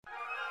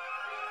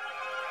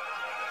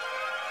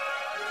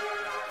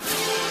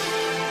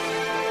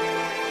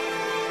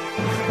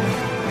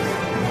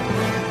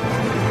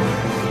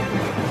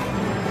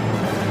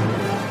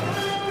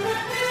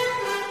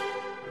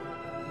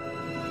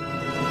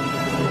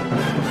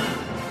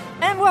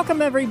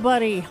Welcome,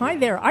 everybody. Hi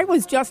there. I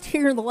was just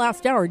here in the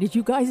last hour. Did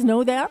you guys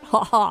know that?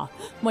 Ha ha.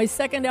 My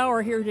second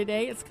hour here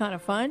today. It's kind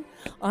of fun.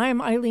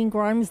 I'm Eileen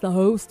Grimes, the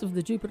host of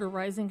the Jupiter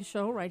Rising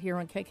Show right here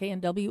on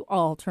KKNW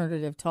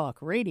Alternative Talk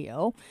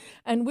Radio.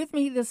 And with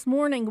me this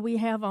morning, we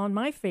have on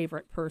my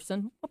favorite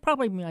person, well,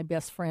 probably my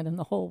best friend in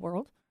the whole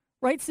world.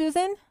 Right,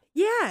 Susan?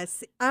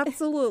 Yes,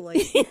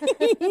 absolutely.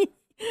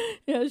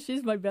 Yeah,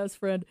 she's my best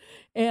friend.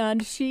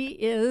 And she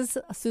is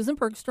Susan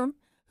Bergstrom,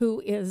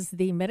 who is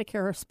the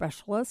Medicare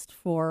specialist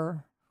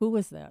for, who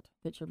is that?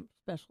 That's your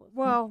specialist?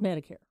 Well,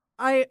 Medicare.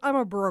 I'm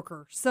a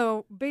broker.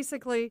 So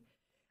basically,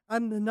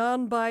 I'm the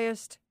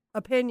non-biased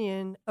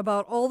opinion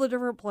about all the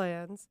different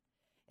plans.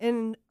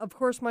 And of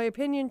course, my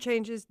opinion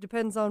changes,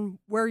 depends on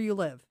where you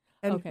live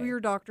and who your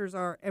doctors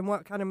are and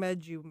what kind of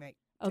meds you make.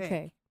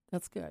 Okay.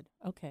 That's good.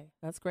 Okay,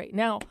 that's great.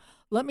 Now,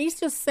 let me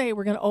just say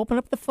we're going to open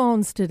up the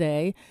phones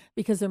today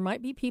because there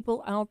might be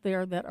people out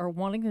there that are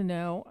wanting to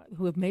know,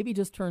 who have maybe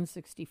just turned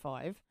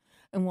 65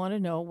 and want to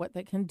know what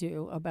they can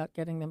do about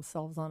getting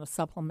themselves on a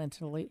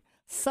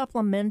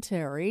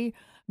supplementary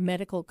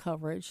medical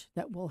coverage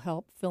that will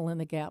help fill in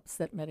the gaps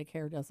that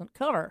Medicare doesn't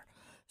cover.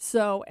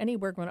 So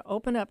anyway, we're going to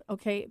open up.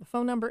 Okay, the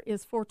phone number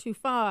is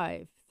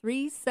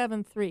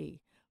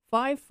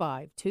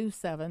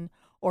 425-373-5527.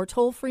 Or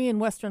toll-free in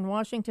Western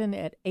Washington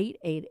at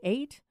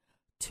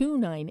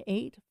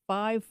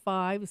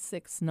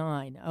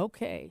 888-298-5569.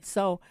 Okay,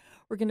 so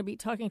we're going to be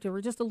talking to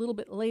her just a little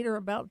bit later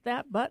about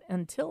that. But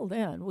until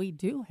then, we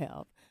do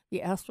have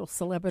the Astral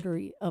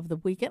Celebrity of the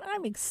Week. And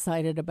I'm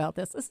excited about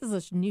this. This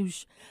is a new,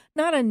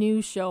 not a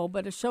new show,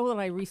 but a show that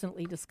I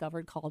recently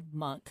discovered called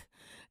Monk.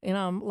 And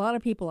a lot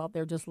of people out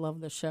there just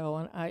love the show,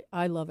 and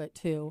I love it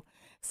too.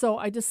 So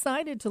I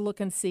decided to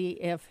look and see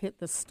if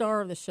the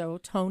star of the show,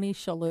 Tony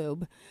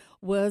Shalhoub,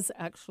 was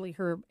actually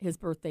his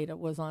birth data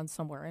was on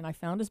somewhere. And I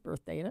found his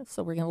birth data,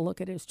 so we're going to look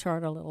at his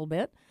chart a little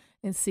bit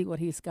and see what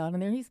he's got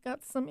in there. He's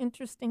got some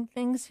interesting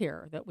things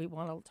here that we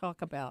want to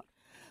talk about.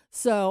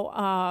 So,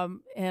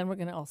 and we're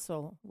going to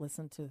also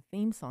listen to the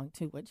theme song,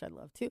 too, which I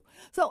love, too.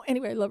 So,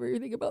 anyway, I love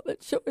everything about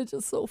that show. It's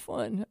just so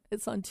fun.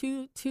 It's on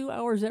two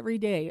hours every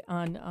day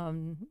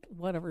on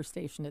whatever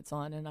station it's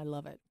on, and I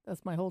love it.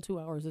 That's my whole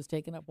 2 hours is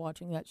taken up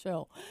watching that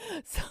show.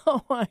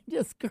 So, I'm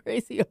just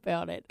crazy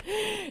about it.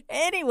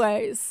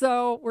 Anyway,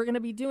 so we're going to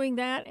be doing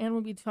that, and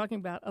we'll be talking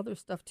about other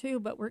stuff, too,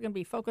 but we're going to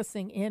be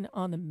focusing in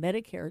on the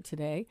Medicare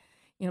today,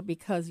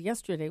 because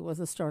yesterday was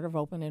the start of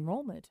open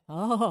enrollment.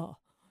 Oh,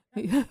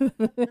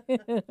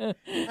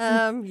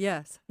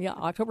 yes. Yeah,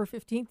 October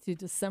 15th to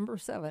December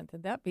 7th.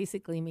 And that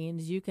basically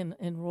means you can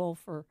enroll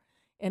for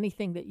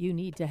anything that you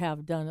need to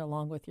have done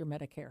along with your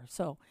Medicare.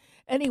 So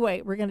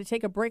anyway, we're going to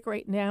take a break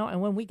right now.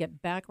 And when we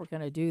get back, we're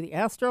going to do the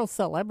Astro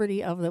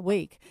Celebrity of the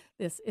Week.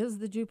 This is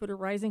the Jupiter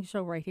Rising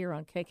Show right here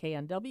on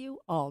KKNW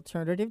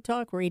Alternative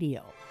Talk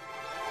Radio.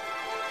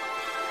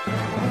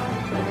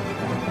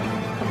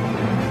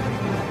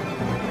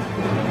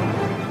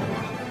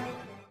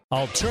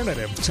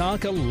 Alternative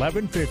Talk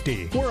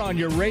 1150. We're on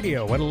your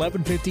radio at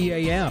 1150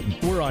 a.m.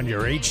 We're on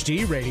your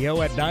HD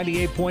radio at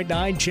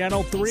 98.9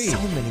 Channel 3.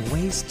 So many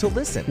ways to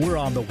listen. We're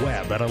on the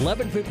web at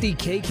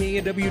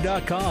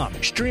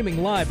 1150kknw.com.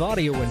 Streaming live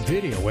audio and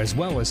video as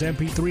well as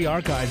MP3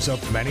 archives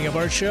of many of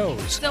our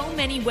shows. So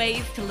many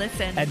ways to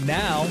listen. And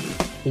now,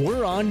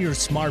 we're on your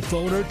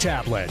smartphone or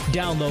tablet.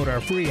 Download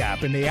our free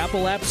app in the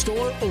Apple App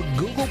Store or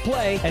Google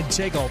Play and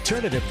take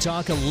Alternative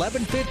Talk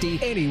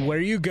 1150 anywhere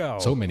you go.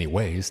 So many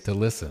ways to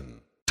listen.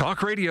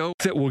 Talk radio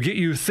that will get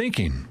you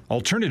thinking.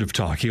 Alternative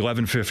Talk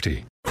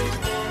 1150.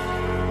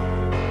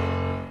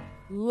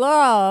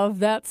 Love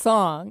that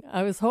song.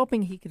 I was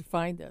hoping he could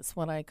find this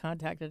when I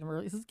contacted him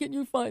earlier. He says, "Can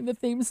you find the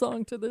theme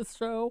song to this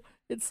show?"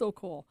 It's so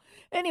cool.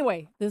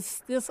 Anyway,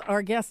 this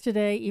our guest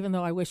today, even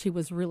though I wish he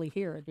was really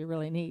here, it'd be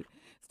really neat.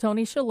 It's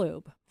Tony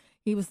Shalhoub.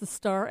 He was the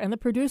star and the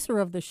producer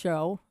of the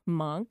show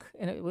Monk,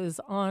 and it was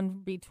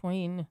on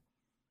between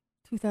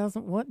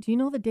 2000. What do you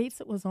know the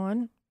dates it was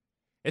on?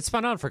 It's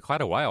been on for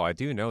quite a while. I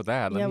do know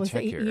that. Let me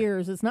check here. It was 8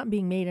 years. It's not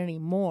being made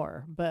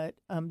anymore, but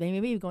they may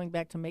be going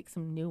back to make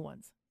some new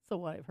ones. So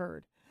what I've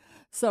heard.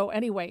 So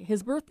anyway,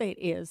 his birth date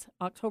is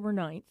October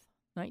 9th,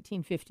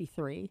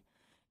 1953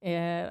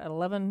 at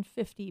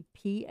 11:50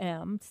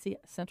 p.m.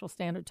 Central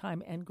Standard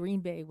Time in Green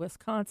Bay,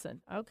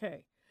 Wisconsin.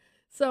 Okay.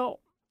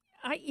 So,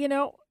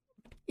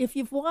 if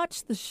you've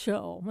watched the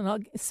show,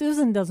 and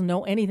Susan doesn't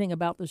know anything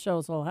about the show,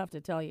 so I'll have to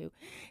tell you.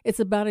 It's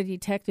about a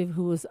detective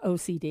who was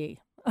OCD.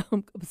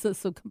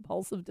 Obsessive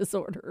compulsive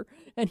disorder,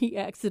 and he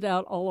acts it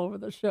out all over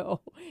the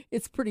show.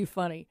 It's pretty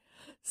funny.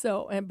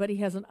 So, but he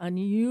has an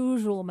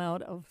unusual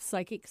amount of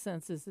psychic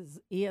senses. His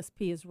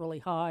ESP is really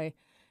high,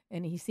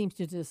 and he seems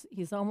to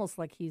he's almost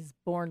like he's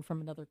born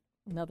from another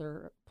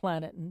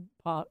planet and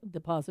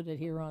deposited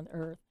here on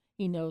Earth.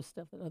 He knows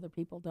stuff that other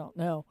people don't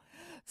know.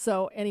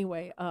 So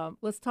anyway,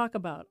 let's talk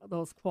about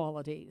those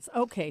qualities.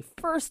 Okay,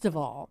 first of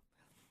all,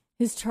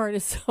 his chart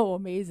is so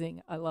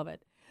amazing. I love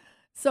it.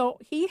 So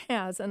he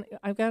has, and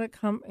I've got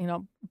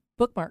to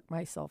bookmark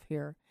myself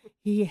here.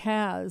 he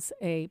has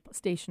a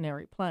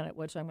stationary planet,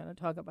 which I'm going to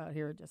talk about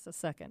here in just a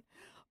second.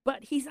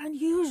 But he's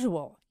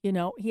unusual.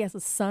 He has a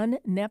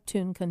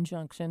Sun-Neptune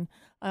conjunction.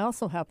 I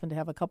also happen to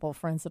have a couple of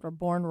friends that are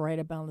born right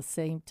about the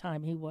same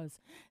time he was.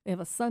 They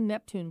have a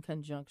Sun-Neptune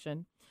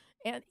conjunction.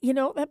 And,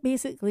 that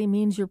basically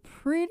means you're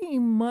pretty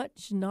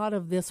much not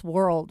of this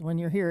world when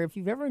you're here. If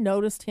you've ever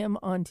noticed him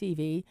on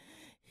TV,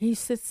 he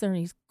sits there and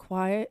he's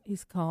quiet,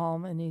 he's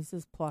calm, and he's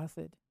just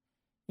placid.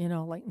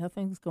 Like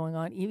nothing's going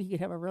on. Even he could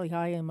have a really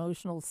high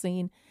emotional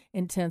scene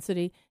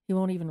intensity. He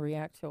won't even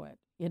react to it.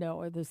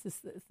 Or there's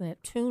this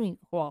Neptune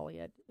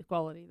quality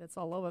that's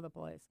all over the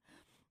place.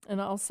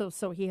 And also,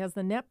 so he has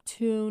the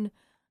Neptune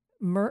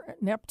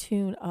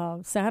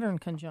Saturn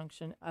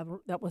conjunction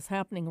that was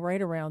happening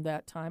right around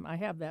that time. I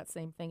have that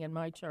same thing in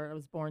my chart. I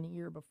was born a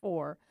year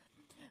before.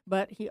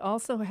 But he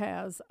also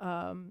has,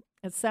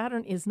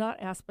 Saturn is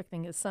not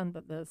aspecting his sun,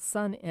 but the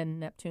sun and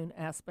Neptune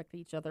aspect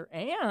each other.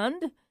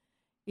 And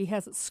he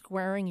has it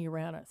squaring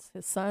Uranus.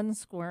 His sun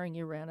squaring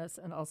Uranus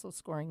and also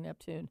squaring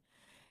Neptune.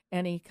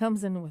 And he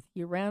comes in with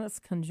Uranus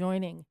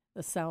conjoining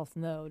the south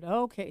node.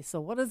 Okay, so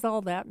what does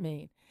all that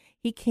mean?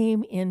 He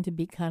came in to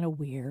be kind of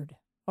weird,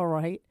 all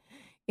right?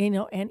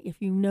 And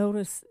if you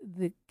notice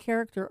the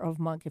character of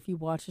Monk, if you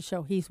watch the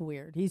show, he's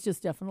weird. He's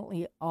just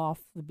definitely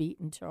off the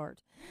beaten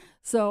chart.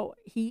 So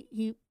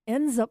he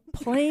ends up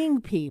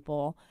playing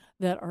people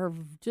that are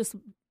just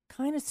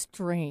kind of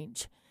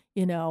strange,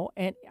 and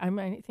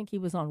I think he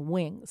was on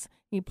Wings.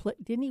 He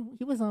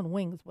was on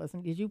Wings,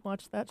 wasn't he? Did you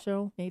watch that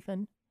show,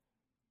 Nathan?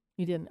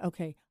 You didn't?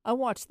 Okay. I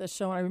watched this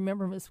show, and I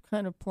remember him as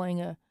kind of playing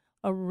a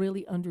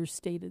really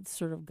understated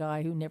sort of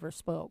guy who never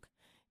spoke.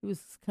 He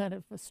was kind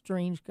of a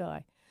strange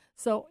guy.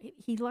 So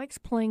he likes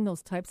playing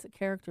those types of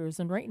characters,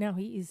 and right now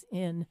he's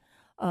in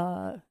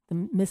the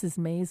Mrs.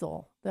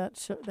 Maisel.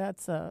 That's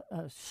a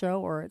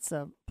show, or it's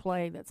a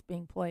play that's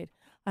being played.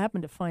 I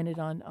happen to find it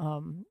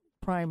on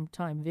Prime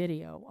Time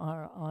Video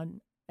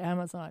on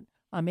Amazon.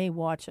 I may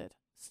watch it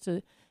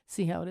to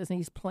see how it is. And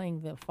he's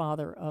playing the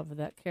father of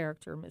that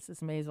character,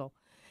 Mrs. Maisel.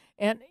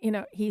 And,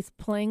 he's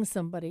playing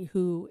somebody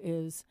who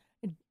is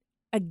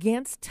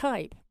against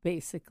type,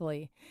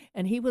 basically.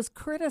 And he was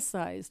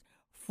criticized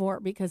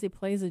because he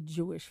plays a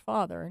Jewish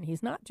father, and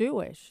he's not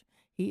Jewish.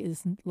 He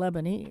is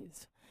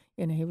Lebanese.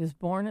 And he was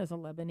born as a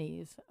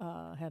Lebanese,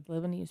 had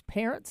Lebanese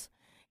parents,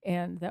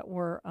 and that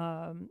were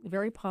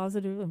very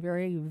positive and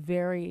very,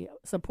 very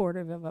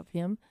supportive of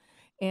him.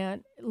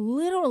 And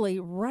literally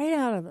right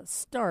out of the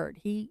start,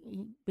 he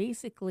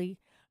basically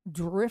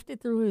drifted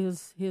through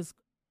his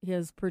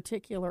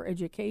particular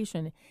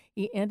education.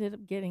 He ended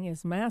up getting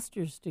his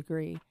master's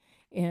degree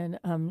in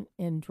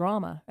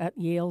drama at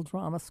Yale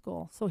Drama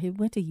School. So he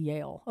went to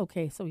Yale.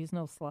 Okay, so he's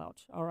no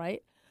slouch, all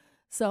right?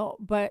 So,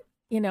 but,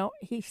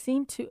 he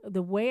seemed to,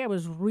 the way I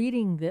was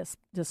reading this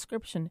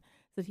description,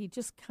 that he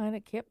just kind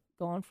of kept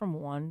going from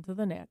one to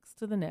the next,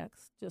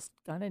 just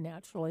kind of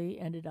naturally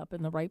ended up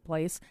in the right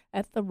place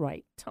at the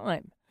right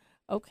time.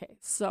 Okay,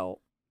 so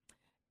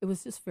it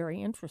was just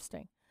very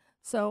interesting.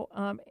 So,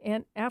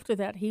 and after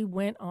that, he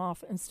went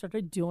off and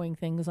started doing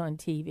things on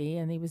TV,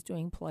 and he was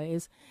doing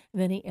plays.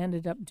 And then he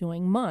ended up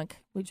doing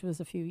Monk, which was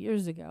a few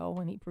years ago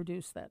when he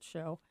produced that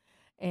show.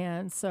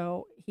 And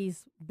so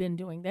he's been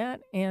doing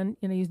that, and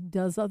he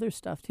does other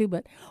stuff too.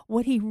 But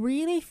what he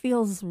really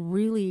feels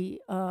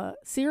really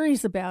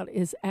serious about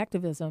is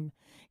activism.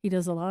 He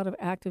does a lot of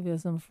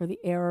activism for the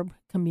Arab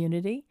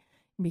community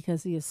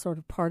because he is sort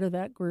of part of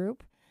that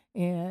group.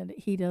 And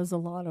he does a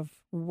lot of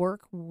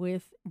work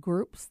with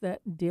groups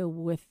that deal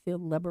with the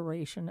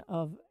liberation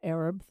of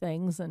Arab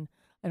things. And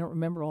I don't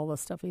remember all the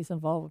stuff he's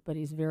involved with, but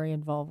he's very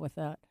involved with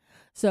that.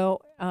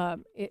 So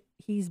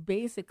he's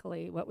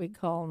basically what we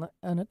call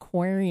an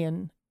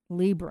Aquarian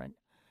Libran.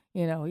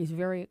 He's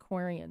very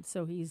Aquarian.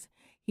 So he's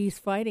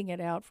fighting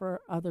it out for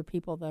other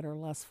people that are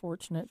less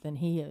fortunate than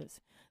he is.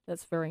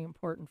 That's very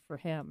important for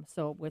him.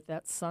 So with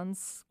that Sun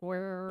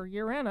square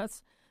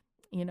Uranus,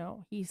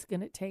 he's going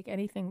to take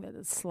anything that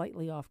is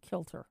slightly off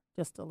kilter,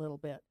 just a little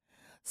bit.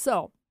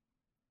 So,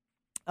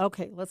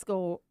 okay, let's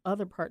go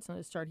other parts on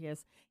his chart.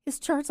 His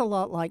chart's a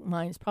lot like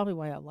mine. It's probably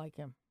why I like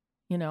him.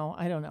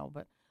 I don't know.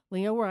 But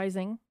Leo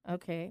rising,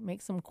 okay,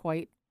 makes him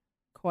quite,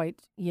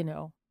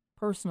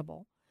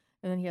 personable.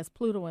 And then he has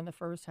Pluto in the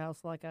first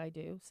house like I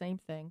do. Same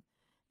thing.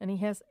 And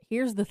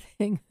here's the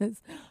thing.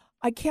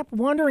 I kept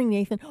wondering,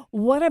 Nathan,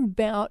 what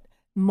about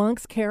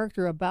Monk's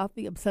character, about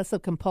the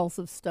obsessive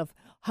compulsive stuff?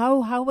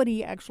 How would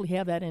he actually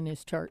have that in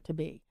his chart to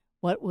be?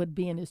 What would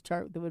be in his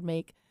chart that would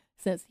make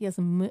sense? He has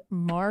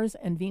Mars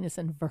and Venus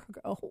in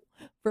Virgo.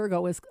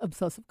 Virgo is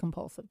obsessive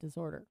compulsive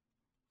disorder,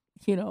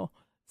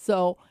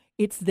 so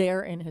it's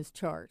there in his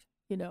chart,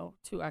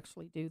 to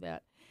actually do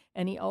that.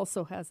 And he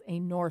also has a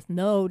North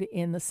Node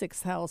in the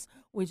 6th house,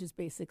 which is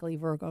basically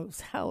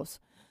Virgo's house.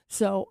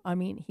 So,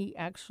 he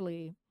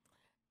actually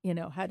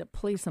had to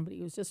please somebody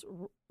who was just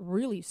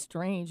really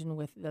strange and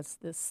with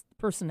this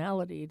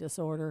personality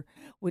disorder,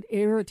 would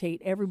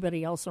irritate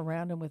everybody else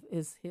around him with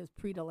his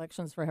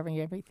predilections for having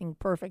everything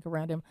perfect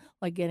around him,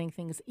 like getting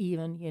things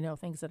even,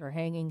 things that are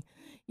hanging,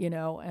 and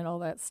all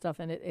that stuff.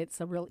 And it's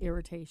a real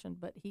irritation.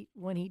 But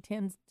when he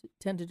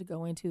tended to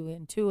go into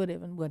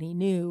intuitive and what he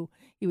knew,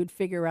 he would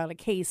figure out a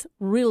case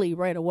really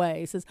right away.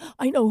 He says,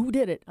 I know who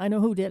did it.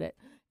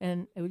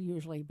 And it would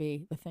usually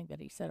be the thing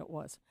that he said it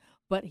was.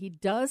 But he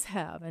does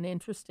have an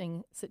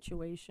interesting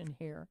situation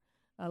here.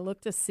 I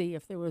looked to see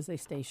if there was a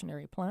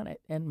stationary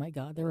planet, and my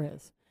God, there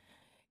is.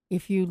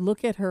 If you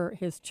look at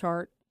his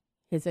chart,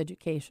 his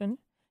education,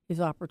 his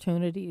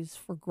opportunities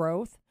for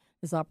growth,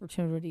 his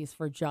opportunities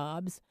for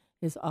jobs,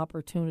 his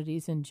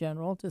opportunities in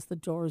general, just the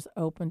doors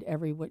opened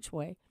every which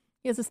way.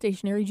 He has a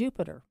stationary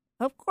Jupiter.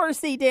 Of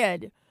course he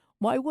did.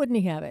 Why wouldn't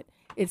he have it?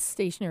 It's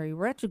stationary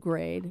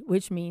retrograde,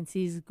 which means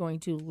he's going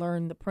to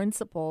learn the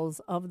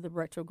principles of the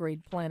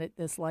retrograde planet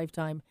this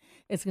lifetime.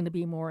 It's going to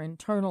be more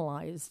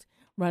internalized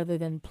rather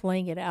than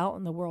playing it out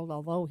in the world,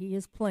 although he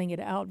is playing it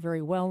out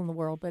very well in the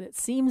world. But it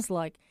seems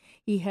like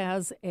he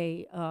has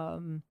he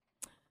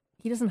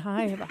doesn't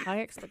have a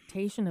high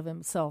expectation of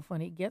himself when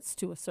he gets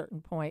to a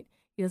certain point.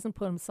 He doesn't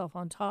put himself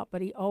on top,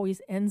 but he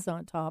always ends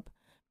on top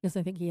because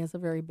I think he has a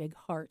very big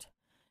heart.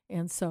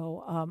 And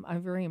so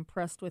I'm very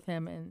impressed with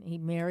him. And he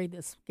married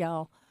this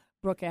gal,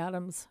 Brooke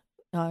Adams,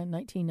 in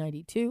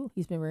 1992.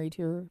 He's been married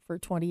to her for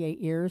 28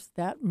 years.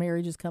 That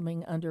marriage is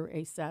coming under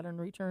a Saturn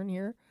return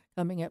year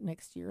coming up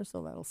next year,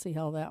 so that'll see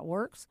how that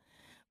works.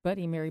 But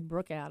he married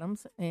Brooke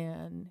Adams,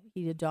 and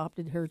he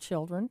adopted her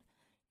children.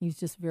 He's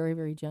just very,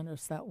 very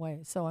generous that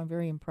way. So I'm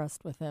very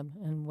impressed with him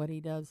and what he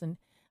does. And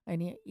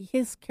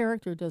his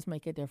character does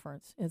make a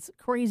difference. It's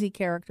a crazy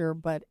character,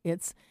 but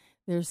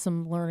there's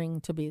some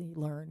learning to be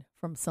learned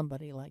from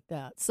somebody like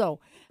that. So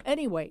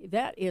anyway,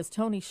 that is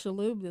Tony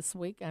Shalhoub this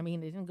week. I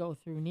mean, he didn't go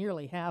through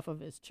nearly half of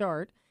his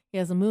chart. He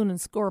has a moon in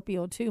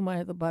Scorpio too,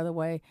 by the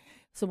way.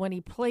 So when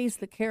he plays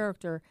the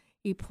character,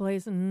 he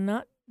plays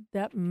not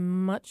that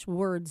much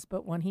words,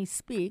 but when he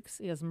speaks,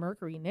 he has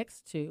Mercury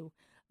next to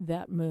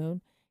that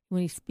moon.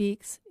 When he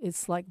speaks,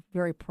 it's like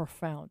very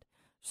profound.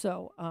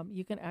 So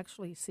you can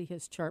actually see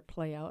his chart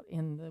play out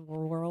in the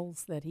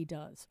worlds that he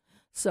does.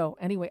 So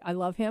anyway, I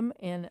love him,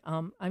 and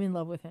I'm in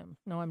love with him.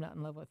 No, I'm not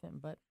in love with him,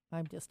 but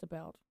I'm just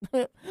about.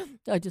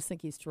 I just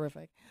think he's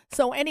terrific.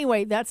 So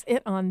anyway, that's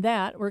it on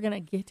that. We're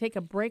going to take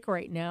a break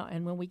right now,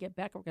 and when we get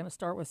back, we're going to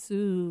start with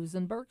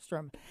Susan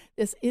Bergstrom.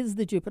 This is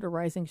the Jupiter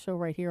Rising Show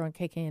right here on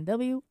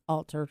KKNW,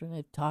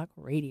 Alternative Talk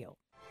Radio.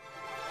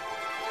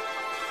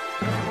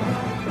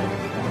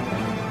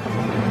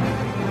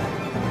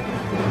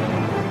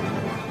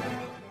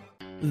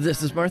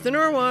 This is Martha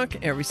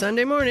Norwalk. Every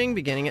Sunday morning,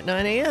 beginning at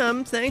 9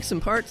 a.m., thanks in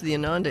part to the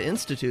Ananda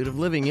Institute of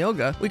Living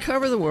Yoga, we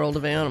cover the world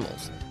of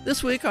animals.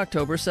 This week,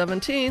 October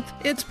 17th,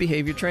 it's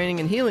Behavior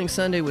Training and Healing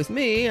Sunday with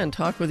me and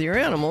Talk with Your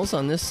Animals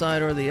on this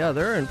side or the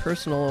other, and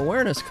Personal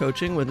Awareness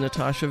Coaching with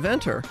Natasha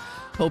Venter.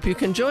 Hope you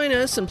can join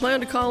us and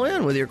plan to call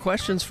in with your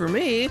questions for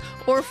me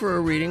or for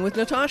a reading with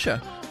Natasha.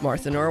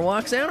 Martha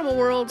Norwalk's Animal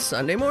World,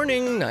 Sunday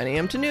morning, 9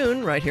 a.m. to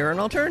noon, right here on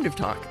Alternative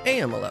Talk,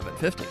 AM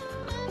 1150.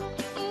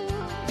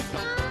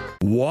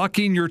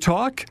 Walking your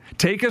talk?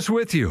 Take us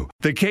with you.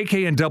 The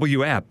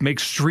KKNW app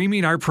makes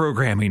streaming our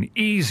programming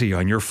easy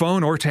on your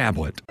phone or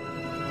tablet.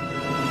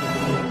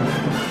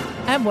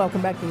 And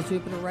welcome back to the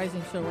Jupiter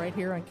Rising Show right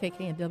here on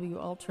KKNW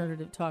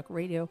Alternative Talk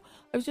Radio.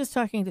 I was just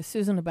talking to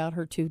Susan about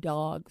her two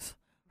dogs.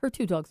 Her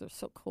two dogs are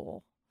so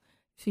cool.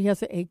 She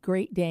has a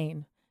Great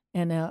Dane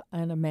and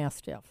a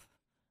Mastiff.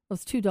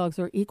 Those two dogs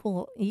are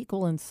equal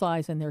in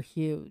size, and they're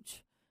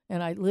huge.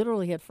 And I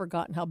literally had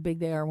forgotten how big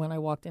they are when I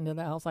walked into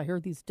the house. I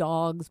heard these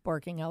dogs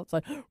barking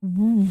outside,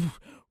 roof,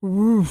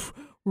 roof,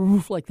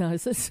 roof, like that. I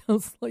said,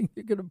 sounds like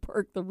you're going to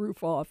bark the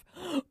roof off.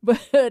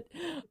 But,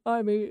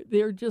 I mean,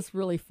 they're just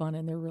really fun,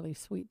 and they're really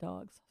sweet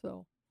dogs.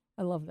 So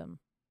I love them.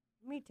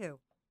 Me too.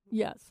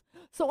 Yes.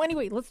 So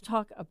anyway, let's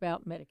talk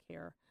about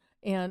Medicare.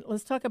 And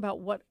let's talk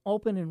about what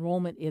open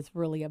enrollment is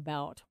really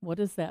about. What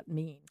does that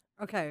mean?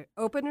 Okay,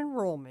 open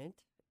enrollment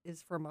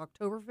is from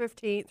October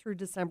 15th through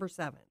December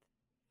 7th.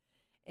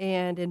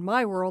 And in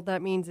my world,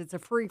 that means it's a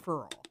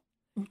free-for-all.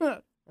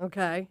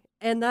 Okay?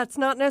 And that's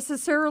not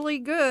necessarily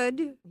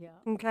good. Yeah.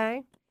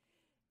 Okay?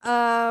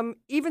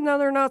 Even though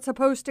they're not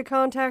supposed to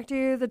contact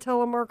you, the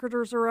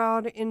telemarketers are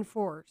out in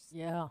force.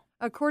 Yeah.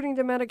 According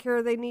to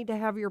Medicare, they need to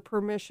have your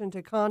permission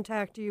to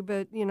contact you,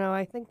 but,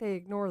 I think they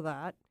ignore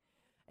that.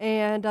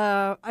 And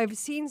I've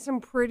seen some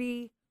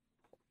pretty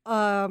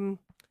horrible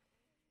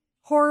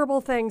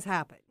things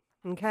happen.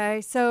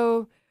 Okay?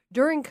 So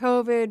during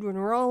COVID, when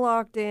we're all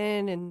locked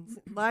in and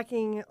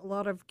lacking a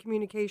lot of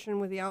communication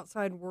with the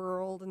outside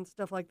world and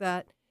stuff like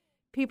that,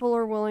 people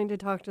are willing to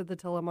talk to the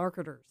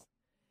telemarketers.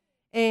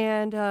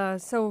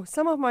 And so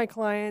some of my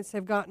clients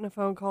have gotten a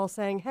phone call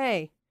saying,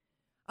 hey,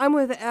 I'm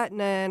with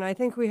Aetna and I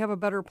think we have a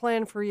better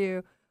plan for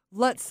you.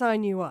 Let's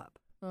sign you up.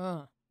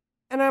 And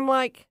I'm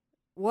like,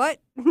 what?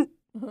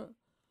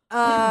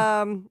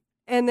 And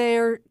And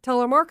they're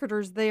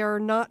telemarketers. They are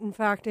not, in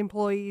fact,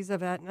 employees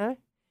of Aetna.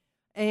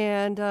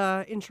 And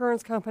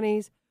insurance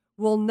companies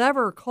will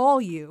never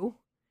call you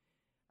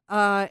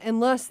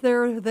unless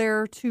they're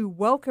there to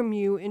welcome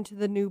you into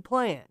the new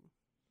plan.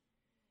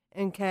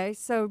 Okay,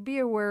 so be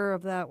aware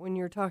of that when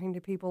you're talking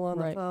to people on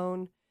the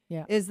phone,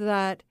 is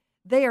that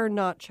they are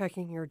not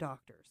checking your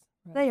doctors.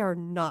 Right. They are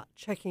not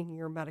checking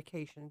your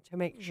medication to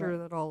make sure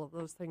that all of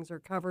those things are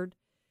covered.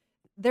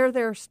 They're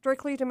there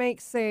strictly to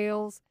make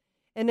sales,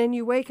 and then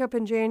you wake up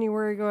in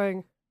January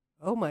going,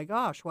 oh my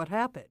gosh, what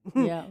happened?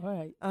 Yeah,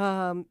 right.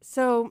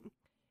 So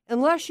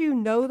unless you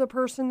know the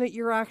person that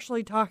you're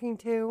actually talking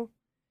to,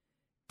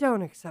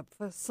 don't accept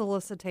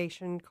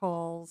solicitation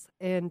calls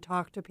and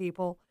talk to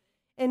people.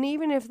 And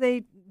even if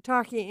they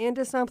talk you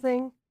into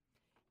something,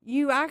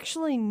 you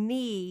actually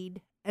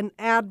need an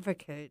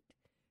advocate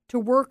to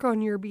work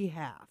on your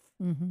behalf.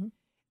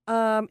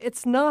 Mm-hmm.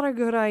 It's not a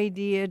good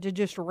idea to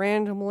just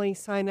randomly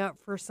sign up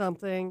for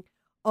something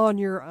on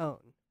your own.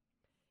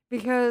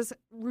 Because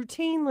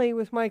routinely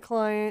with my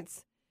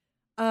clients,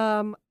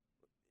 I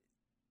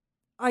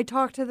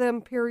talk to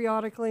them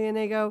periodically and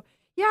they go,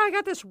 yeah, I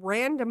got this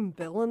random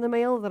bill in the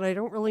mail that I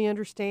don't really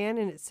understand,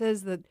 and it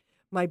says that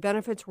my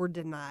benefits were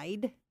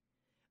denied.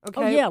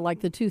 Okay. Oh, yeah,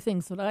 like the two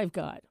things that I've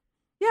got.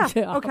 Yeah.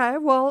 Okay.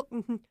 Well,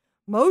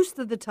 most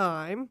of the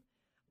time,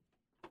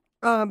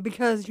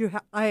 because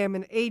I am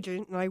an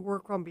agent and I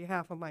work on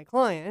behalf of my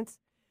clients,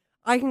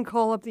 I can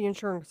call up the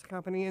insurance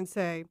company and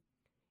say,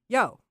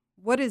 yo,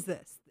 what is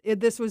this?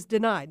 This was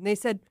denied. And they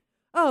said,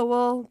 oh,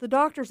 well, the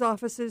doctor's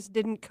offices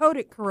didn't code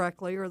it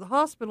correctly, or the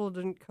hospital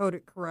didn't code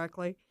it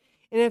correctly.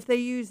 And if they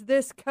use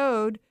this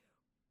code,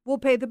 we'll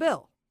pay the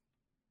bill.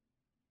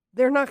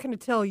 They're not going to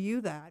tell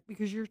you that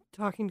because you're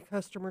talking to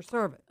customer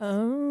service.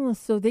 Oh,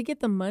 so they get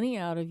the money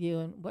out of you,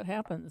 and what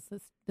happens?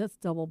 That's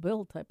double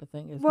bill type of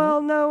thing, isn't it?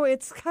 Well, no,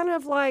 it's kind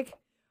of like,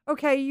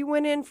 okay, you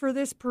went in for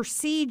this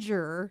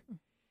procedure,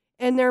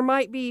 and there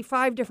might be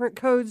 5 different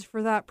codes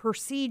for that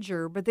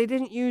procedure, but they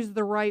didn't use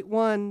the right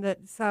one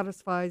that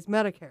satisfies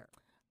Medicare.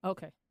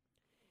 Okay.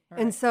 All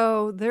and right.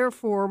 so,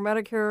 therefore,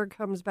 Medicare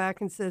comes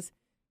back and says,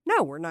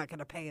 no, we're not going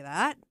to pay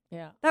that.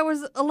 Yeah. That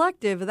was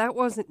elective. That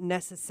wasn't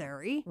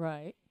necessary.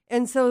 Right.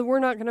 And so we're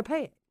not going to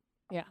pay it.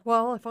 Yeah.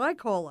 Well, if I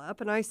call up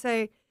and I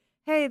say,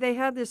 hey, they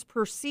had this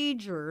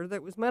procedure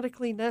that was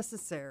medically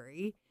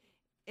necessary,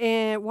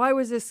 and why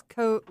was this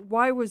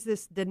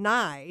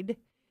denied?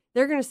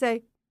 They're going to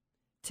say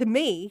to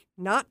me,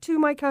 not to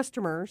my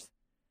customers,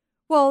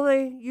 well,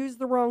 they used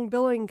the wrong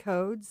billing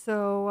code,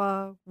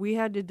 so we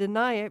had to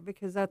deny it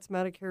because that's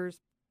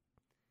Medicare's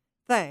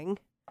thing.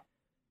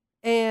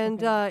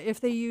 And if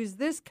they use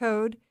this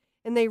code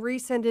and they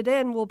resend it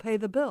in, we'll pay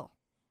the bill.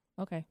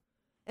 Okay.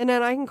 And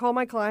then I can call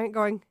my client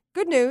going,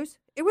 good news,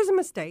 it was a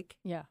mistake.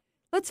 Yeah.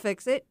 Let's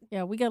fix it.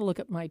 Yeah, we got to look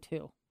at my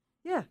too.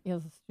 Yeah. Yeah,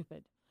 that's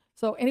stupid.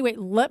 So anyway,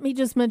 let me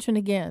just mention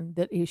again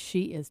that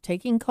she is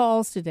taking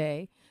calls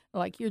today.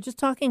 Like you're just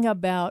talking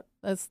about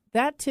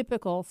that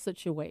typical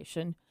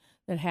situation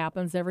that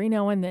happens every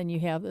now and then. You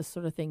have this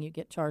sort of thing, you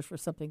get charged for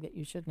something that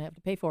you shouldn't have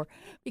to pay for,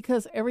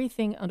 because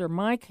everything under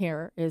my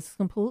care is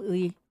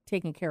completely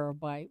taken care of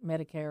by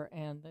Medicare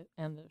and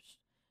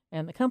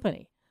the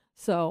company.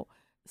 So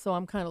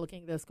I'm kind of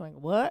looking at this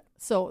going, what?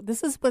 So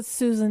this is what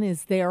Susan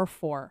is there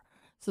for.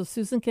 So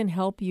Susan can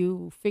help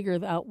you figure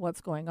out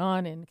what's going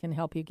on and can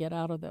help you get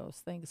out of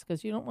those things,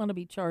 because you don't want to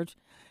be charged.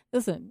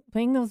 Listen,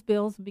 paying those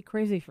bills would be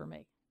crazy for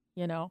me,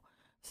 you know.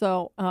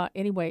 So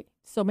anyway,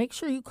 so make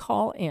sure you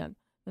call in.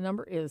 The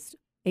number is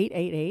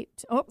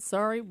 888. Oh,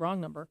 sorry, wrong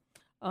number.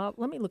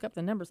 Let me look up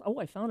the numbers. Oh,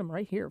 I found them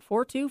right here.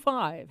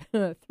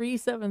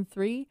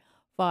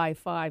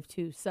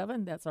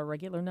 425-373-5527. That's our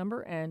regular number.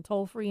 And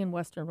toll-free in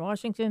Western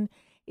Washington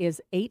is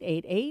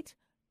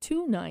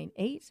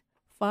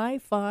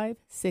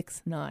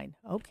 888-298-5569.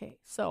 Okay,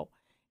 so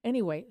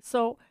anyway,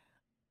 so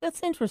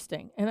that's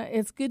interesting. And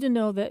it's good to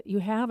know that you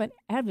have an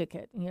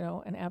advocate,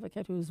 an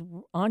advocate who's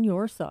on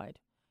your side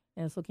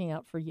and is looking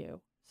out for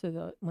you. So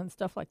that when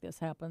stuff like this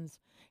happens,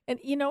 and,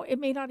 it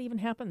may not even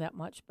happen that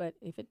much, but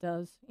if it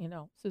does,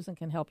 Susan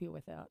can help you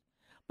with that.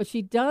 But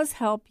she does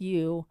help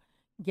you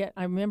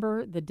I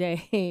remember the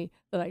day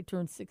that I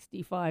turned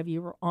 65,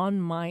 you were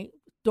on my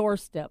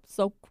doorstep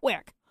so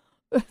quick.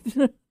 I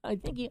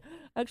think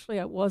I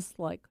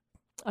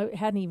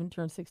hadn't even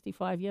turned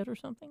 65 yet or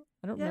something.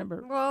 I don't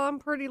remember. Well, I'm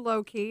pretty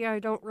low key. I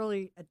don't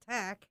really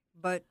attack,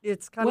 but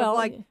it's kind of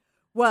like,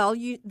 well,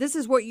 this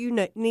is what you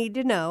need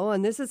to know,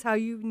 and this is how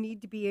you need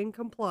to be in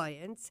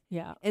compliance.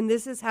 Yeah. And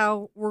this is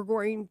how we're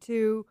going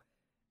to,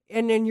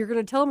 and then you're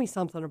going to tell me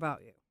something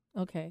about you.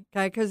 Okay.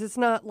 Okay, because it's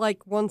not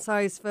like one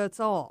size fits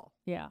all.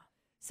 Yeah.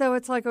 So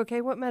it's like,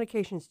 okay, what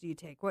medications do you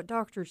take? What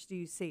doctors do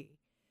you see?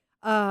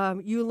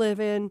 You live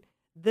in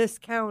this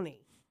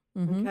county,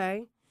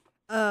 okay?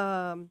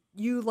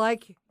 You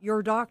like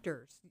your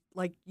doctors.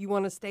 Like, you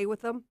want to stay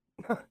with them?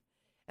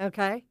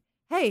 Okay?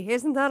 Hey,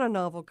 isn't that a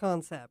novel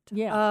concept?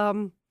 Yeah.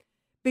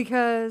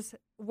 Because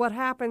what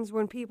happens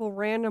when people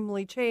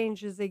randomly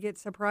change is they get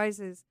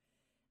surprises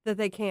that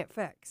they can't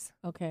fix.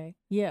 Okay.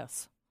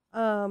 Yes.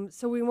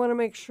 So we want to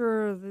make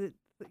sure that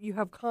you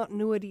have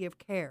continuity of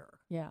care.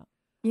 Yeah.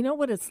 You know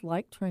what it's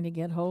like trying to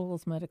get hold of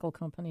those medical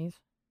companies?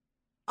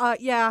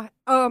 Yeah.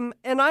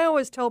 And I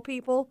always tell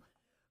people,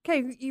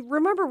 okay, you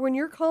remember when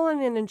you're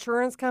calling an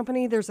insurance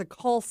company, there's a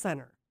call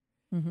center.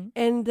 Mm-hmm.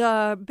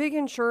 And big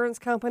insurance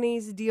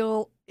companies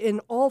deal in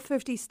all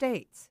 50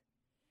 states.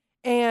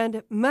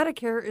 And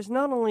Medicare is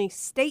not only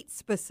state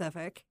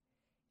specific,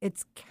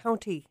 it's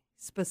county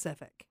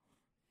specific.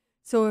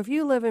 So if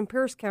you live in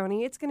Pierce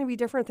County, it's going to be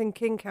different than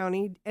King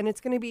County, and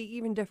it's going to be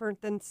even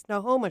different than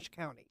Snohomish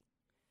County.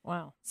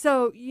 Wow.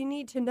 So you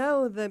need to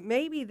know that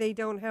maybe they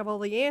don't have all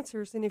the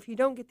answers, and if you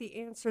don't get the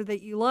answer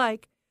that you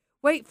like,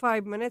 wait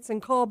 5 minutes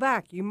and call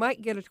back. You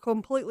might get a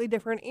completely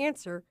different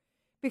answer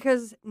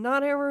because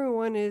not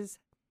everyone is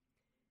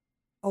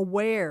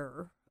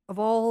aware of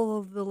all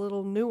of the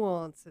little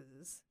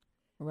nuances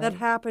that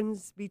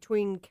happens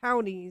between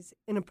counties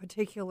in a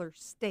particular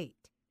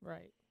state.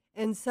 Right.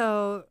 And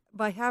so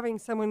by having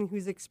someone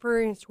who's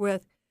experienced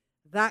with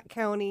that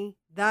county,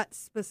 that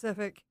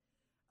specific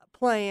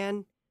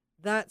plan,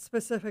 that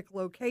specific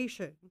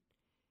location,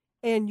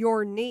 and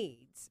your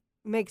needs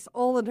makes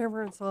all the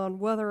difference on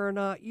whether or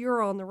not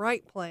you're on the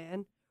right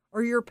plan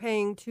or you're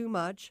paying too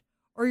much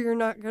or you're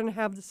not going to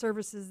have the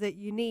services that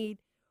you need.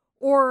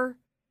 Or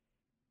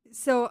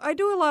so I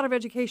do a lot of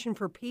education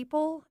for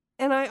people,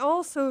 and I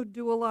also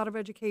do a lot of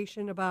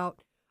education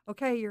about,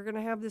 okay, you're going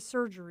to have this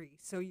surgery,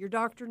 so your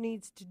doctor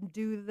needs to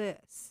do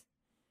this.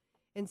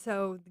 And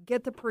so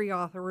get the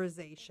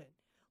pre-authorization.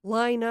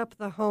 Line up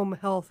the home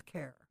health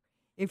care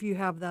if you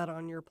have that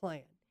on your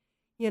plan.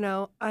 You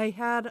know, I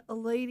had a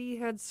lady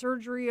had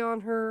surgery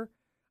on her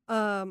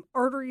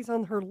arteries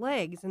on her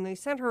legs, and they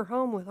sent her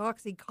home with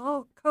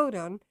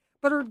oxycodone,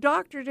 but her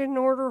doctor didn't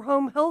order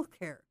home health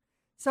care.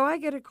 So I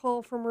get a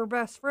call from her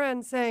best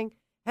friend saying,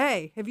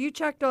 hey, have you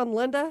checked on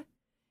Linda?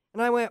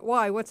 And I went,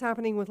 why? What's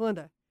happening with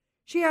Linda?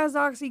 She has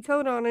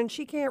oxycodone, and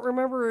she can't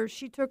remember if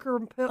she took her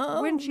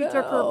when she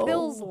took her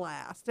pills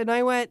last. And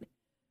I went,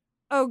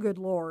 oh, good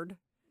Lord.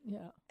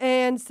 Yeah.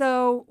 And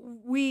so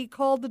we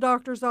called the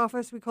doctor's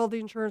office. We called the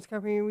insurance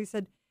company, and we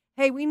said,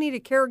 hey, we need a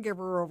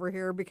caregiver over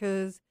here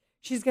because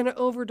she's going to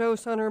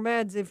overdose on her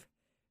meds if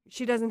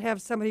she doesn't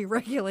have somebody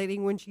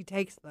regulating when she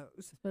takes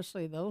those.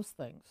 Especially those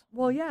things.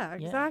 Well, yeah,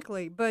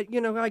 exactly. But,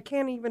 you know, I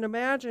can't even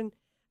imagine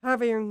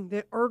having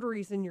the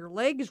arteries in your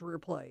legs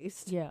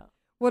replaced. Yeah.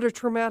 What a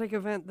traumatic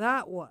event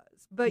that was.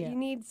 But you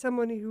need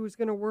someone who's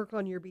going to work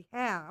on your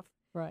behalf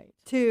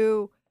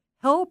to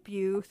help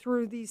you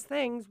through these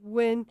things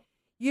when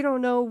you don't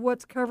know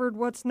what's covered,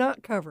 what's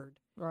not covered.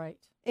 Right.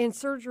 And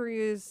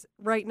surgery is,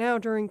 right now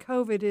during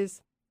COVID,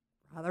 is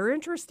rather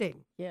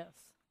interesting. Yes.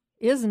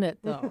 Isn't it,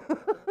 though?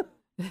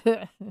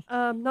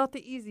 Not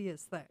the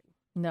easiest thing.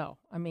 No.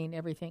 I mean,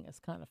 everything has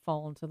kind of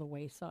fallen to the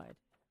wayside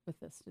with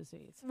this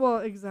disease. Well,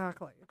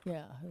 exactly.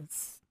 Yeah,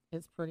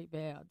 it's pretty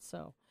bad.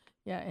 So,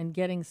 yeah, and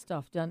getting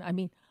stuff done. I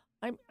mean,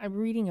 I'm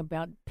reading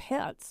about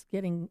pets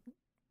getting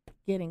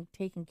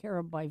taken care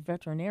of by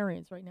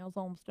veterinarians right now is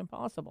almost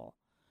impossible.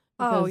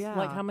 Because,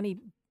 like, how many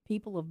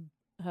people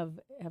have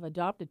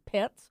adopted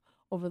pets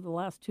over the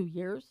last 2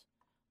 years?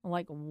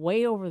 Like,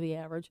 way over the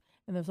average.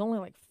 And there's only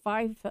like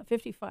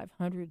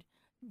 5,500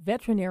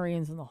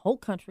 veterinarians in the whole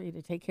country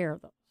to take care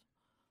of those.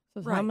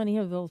 So how many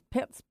of those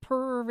pets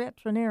per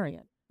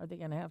veterinarian are they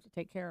going to have to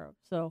take care of?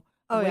 So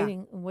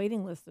the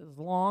waiting list is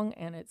long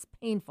and it's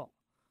painful.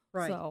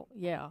 Right. So,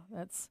 yeah,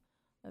 that's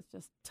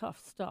just tough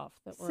stuff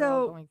that we're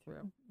all going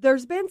through.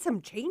 There's been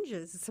some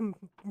changes, some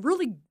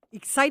really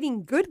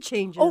exciting good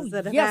changes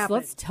that have happened.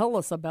 Let's tell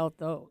us about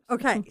those.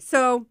 Okay,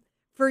 so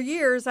for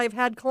years I've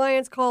had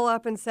clients call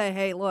up and say,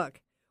 hey,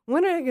 look,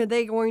 when are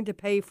they going to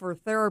pay for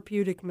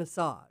therapeutic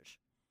massage?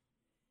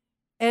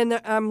 And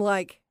I'm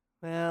like,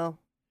 well,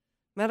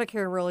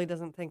 Medicare really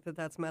doesn't think that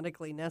that's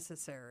medically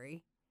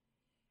necessary.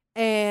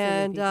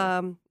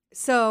 And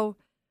so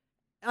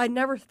I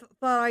never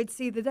thought I'd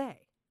see the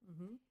day.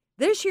 Mm-hmm.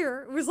 This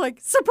year, it was like,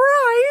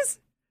 surprise!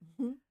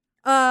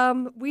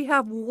 Mm-hmm. We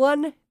have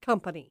one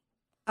company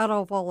out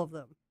of all of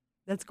them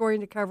that's going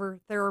to cover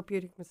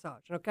therapeutic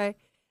massage, okay?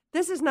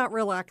 This is not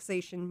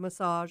relaxation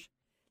massage.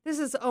 This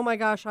is, oh my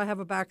gosh, I have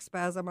a back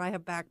spasm, I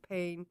have back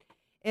pain,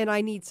 and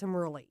I need some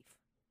relief,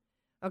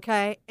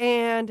 okay?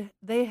 And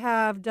they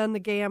have done the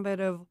gambit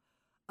of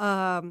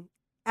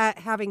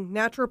having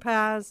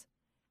naturopaths,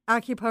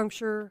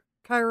 acupuncture,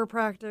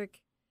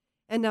 chiropractic,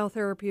 and now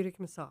therapeutic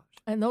massage.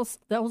 And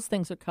those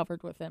things are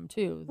covered with them,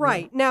 too.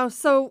 Right. Yeah. Now,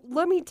 so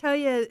let me tell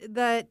you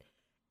that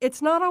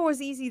it's not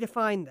always easy to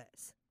find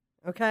this,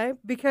 okay?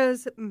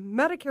 Because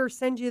Medicare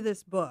sends you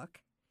this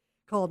book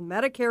called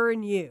Medicare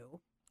and You.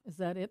 Is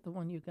that it, the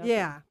one you got?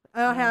 Yeah.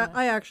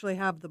 I actually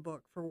have the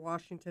book for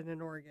Washington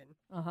and Oregon.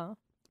 Uh-huh.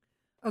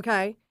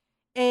 Okay.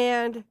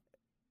 And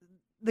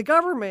the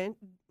government,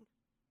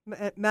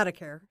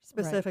 Medicare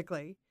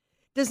specifically,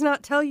 does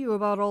not tell you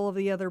about all of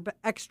the other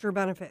extra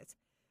benefits.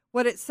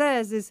 What it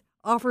says is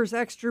offers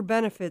extra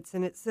benefits,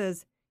 and it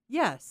says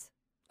yes.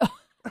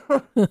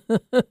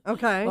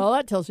 Okay. Well,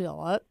 that tells you a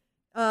lot.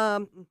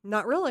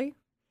 Not really.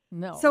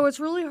 No. So it's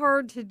really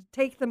hard to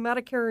take the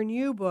Medicare and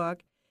You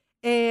book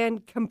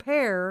and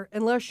compare,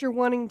 unless you're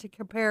wanting to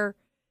compare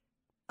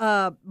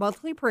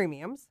monthly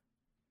premiums,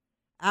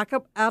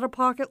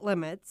 out-of-pocket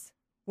limits,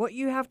 what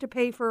you have to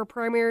pay for a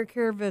primary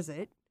care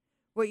visit,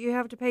 what you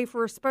have to pay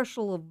for a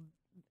specialist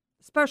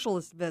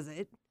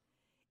visit,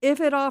 if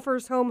it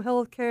offers home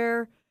health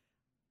care,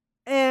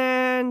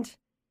 and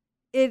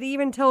it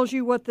even tells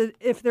you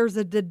if there's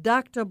a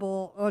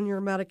deductible on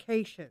your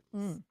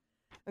medications.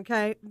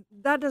 Okay?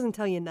 That doesn't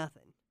tell you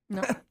nothing.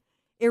 No.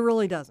 It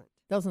really doesn't.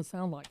 Doesn't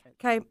sound like it.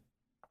 Okay?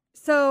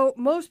 So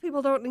most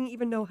people don't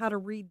even know how to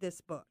read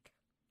this book.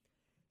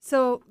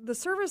 So the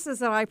services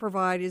that I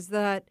provide is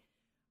that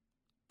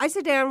I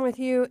sit down with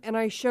you and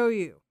I show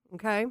you,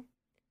 okay?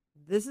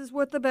 This is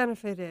what the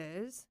benefit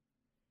is.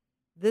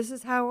 This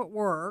is how it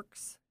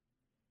works.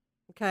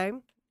 Okay?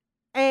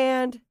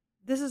 And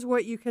this is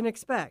what you can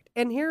expect.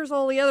 And here's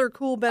all the other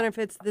cool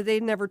benefits that they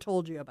never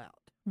told you about.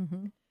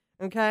 Mm-hmm.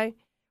 Okay?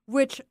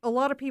 Which a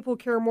lot of people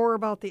care more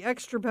about the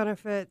extra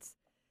benefits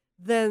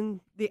than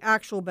the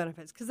actual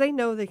benefits, because they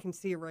know they can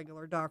see a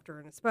regular doctor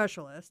and a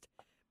specialist,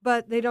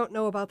 but they don't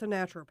know about the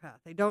naturopath.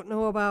 They don't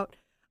know about,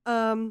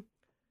 the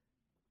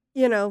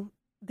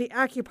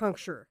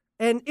acupuncture.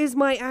 And is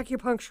my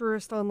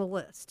acupuncturist on the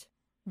list?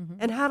 Mm-hmm.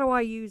 And how do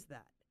I use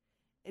that?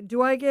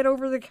 Do I get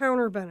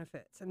over-the-counter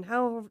benefits? And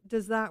how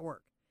does that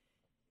work?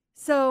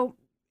 So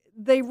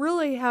they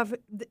really have,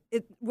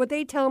 what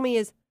they tell me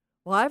is,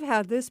 well, I've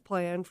had this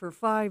plan for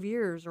 5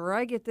 years, or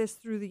I get this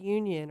through the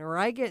union, or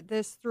I get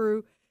this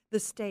through the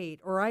state,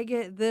 or I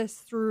get this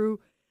through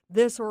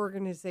this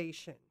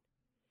organization.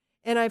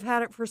 And I've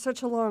had it for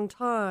such a long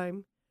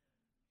time.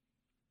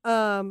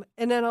 And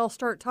then I'll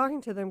start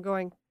talking to them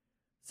going,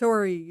 so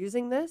are you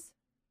using this?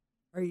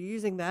 Are you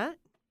using that?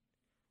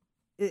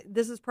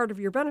 This is part of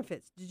your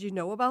benefits. Did you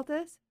know about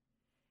this?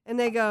 And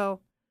they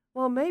go,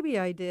 well, maybe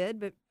I did,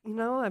 but,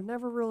 I've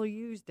never really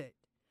used it.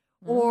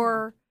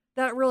 Or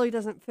that really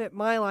doesn't fit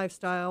my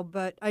lifestyle,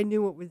 but I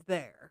knew it was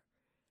there.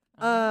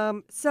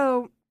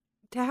 So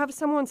to have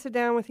someone sit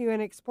down with you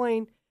and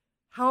explain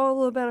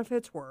how the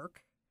benefits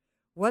work,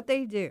 what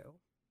they do,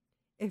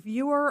 if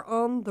you are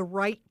on the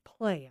right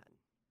plan,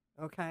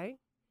 okay,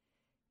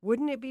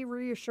 wouldn't it be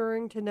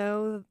reassuring to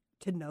know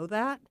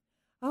that?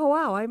 Oh,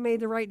 wow, I made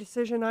the right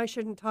decision. I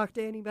shouldn't talk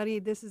to anybody.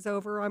 This is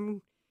over.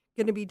 I'm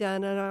going to be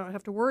done, and I don't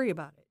have to worry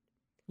about it.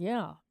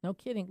 Yeah, no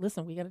kidding.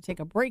 Listen, we got to take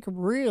a break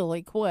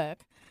really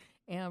quick,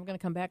 and I'm going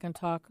to come back and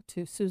talk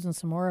to Susan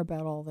some more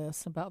about all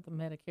this, about the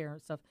Medicare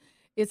and stuff.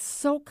 It's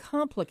so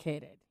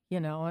complicated,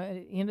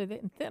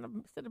 instead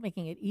of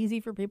making it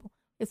easy for people,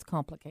 it's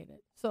complicated.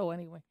 So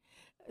anyway,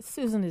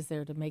 Susan is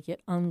there to make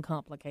it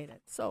uncomplicated.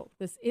 So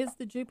this is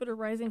the Jupiter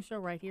Rising Show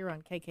right here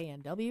on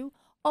KKNW,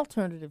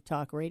 Alternative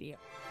Talk Radio.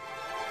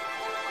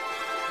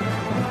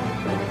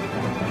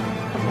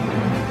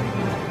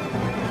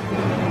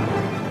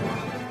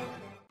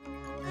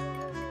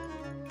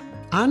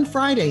 On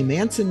Friday,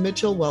 Manson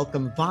Mitchell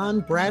welcomed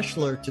Von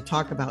Brashler to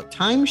talk about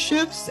time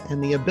shifts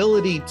and the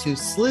ability to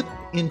slip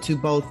into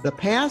both the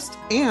past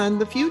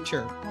and the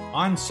future.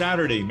 On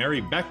Saturday,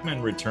 Mary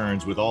Beckman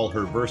returns with all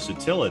her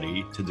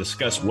versatility to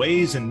discuss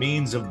ways and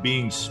means of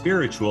being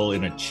spiritual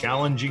in a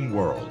challenging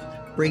world.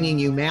 Bringing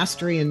you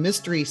mastery and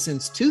mystery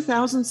since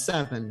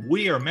 2007.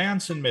 We are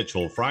Manson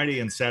Mitchell, Friday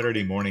and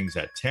Saturday mornings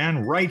at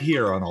 10, right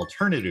here on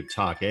Alternative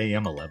Talk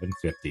AM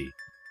 1150.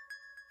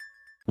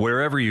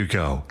 Wherever you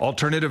go,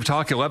 Alternative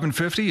Talk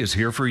 1150 is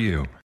here for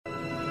you.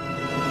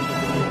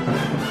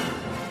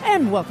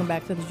 And welcome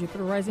back to the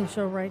Jupiter Rising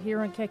Show right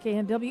here on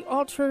KKNW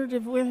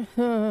Alternative with,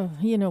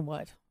 you know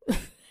what?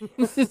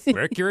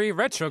 Mercury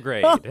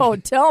retrograde. Oh,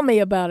 tell me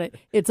about it.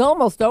 It's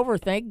almost over,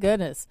 thank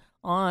goodness.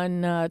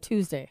 On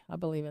Tuesday, I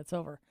believe it's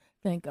over.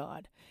 Thank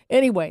God.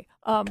 Anyway,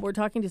 we're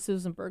talking to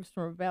Susan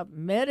Bergstrom about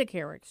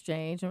Medicare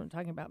exchange, and we're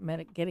talking about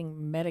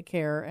getting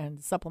Medicare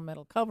and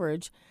supplemental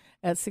coverage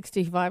at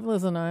 65.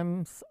 Listen,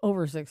 I'm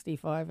over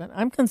 65, and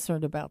I'm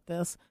concerned about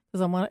this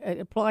because it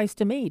applies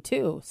to me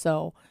too.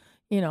 So,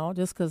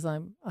 just because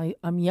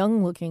I'm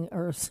young looking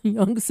or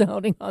young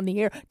sounding on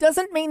the air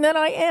doesn't mean that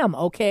I am.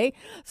 Okay.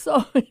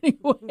 So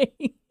anyway,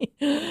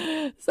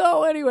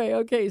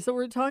 okay. So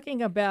we're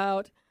talking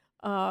about.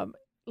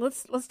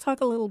 Let's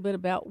talk a little bit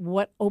about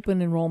what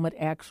open enrollment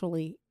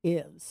actually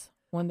is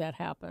when that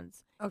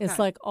happens. Okay. It's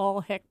like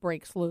all heck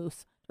breaks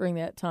loose during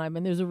that time,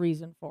 and there's a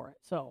reason for it.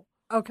 So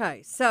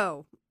this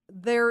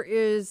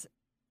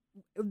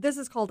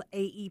is called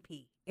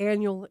AEP,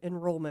 Annual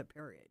Enrollment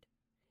Period.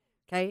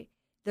 Okay,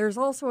 there's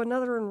also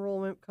another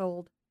enrollment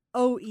called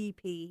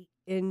OEP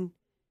in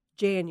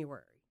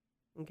January.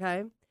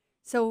 Okay,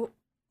 so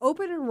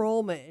open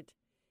enrollment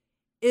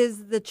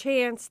is the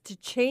chance to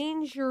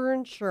change your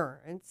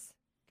insurance,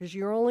 because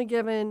you're only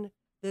given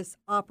this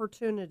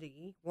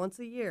opportunity once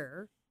a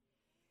year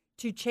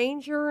to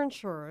change your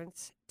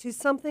insurance to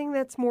something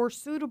that's more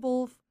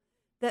suitable,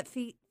 that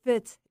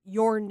fits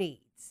your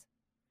needs.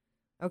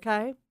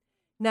 Okay?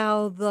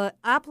 Now, the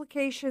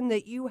application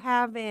that you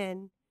have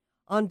in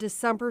on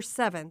December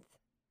 7th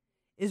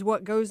is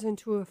what goes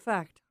into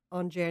effect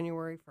on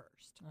January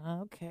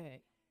 1st.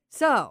 Okay.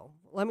 So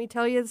let me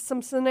tell you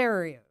some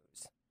scenarios.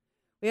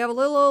 We have a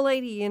little old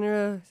lady in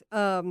a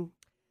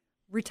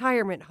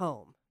retirement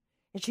home,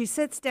 and she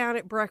sits down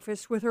at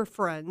breakfast with her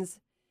friends,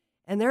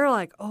 and they're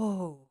like,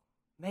 oh,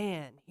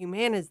 man,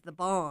 Humana's the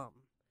bomb.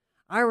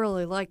 I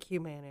really like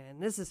Humana,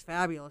 and this is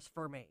fabulous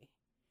for me.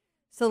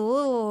 So the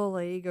little old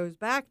lady goes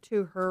back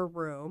to her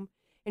room,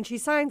 and she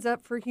signs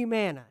up for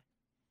Humana,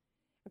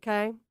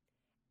 okay?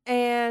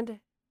 And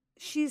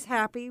she's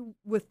happy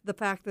with the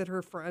fact that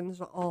her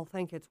friends all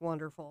think it's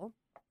wonderful.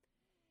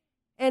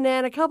 And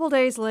then a couple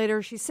days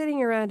later, she's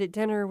sitting around at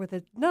dinner with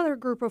another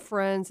group of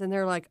friends, and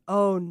they're like,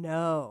 oh,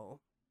 no,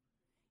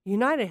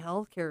 United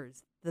Healthcare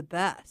is the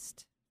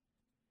best.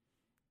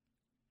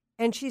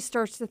 And she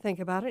starts to think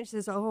about it. And she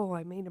says, oh,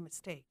 I made a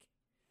mistake.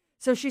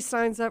 So she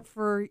signs up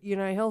for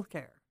United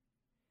Healthcare.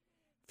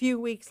 A few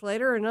weeks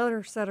later,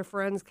 another set of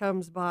friends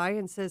comes by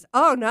and says,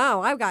 oh,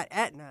 no, I've got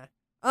Aetna.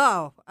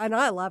 Oh, and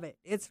I love it.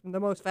 It's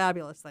the most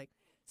fabulous thing.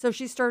 So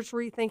she starts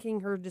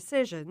rethinking her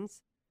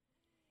decisions.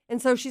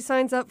 And so she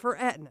signs up for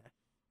Aetna.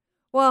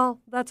 Well,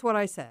 that's what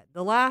I said.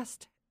 The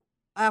last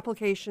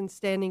application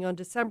standing on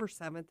December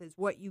 7th is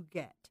what you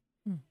get.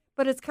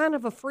 But it's kind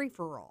of a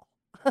free-for-all.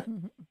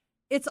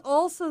 It's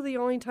also the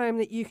only time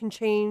that you can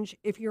change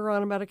if you're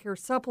on a Medicare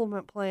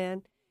supplement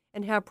plan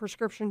and have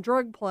prescription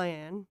drug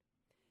plan,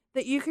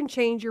 that you can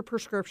change your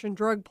prescription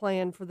drug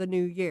plan for the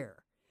new year.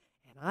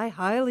 And I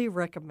highly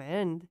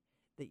recommend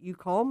that you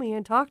call me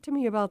and talk to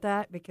me about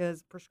that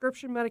because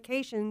prescription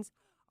medications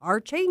are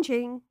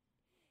changing.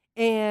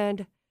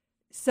 And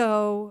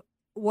so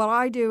what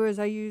I do is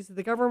I use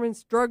the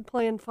government's drug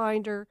plan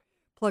finder,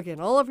 plug in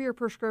all of your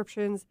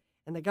prescriptions,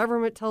 and the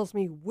government tells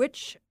me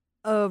which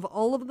of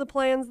all of the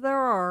plans there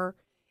are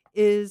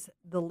is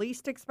the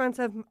least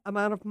expensive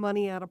amount of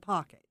money out of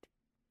pocket.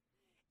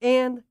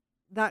 And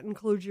that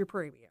includes your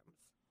premiums.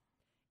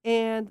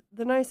 And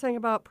the nice thing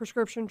about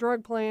prescription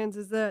drug plans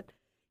is that,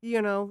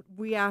 you know,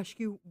 we ask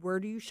you, where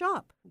do you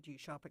shop? Do you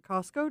shop at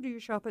Costco? Do you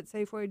shop at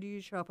Safeway? Do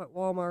you shop at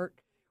Walmart,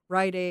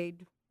 Rite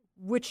Aid?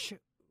 Which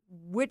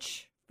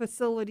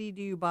facility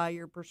do you buy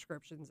your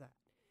prescriptions at?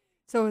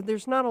 So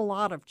there's not a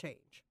lot of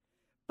change.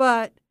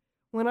 But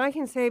when I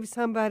can save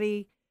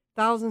somebody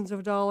thousands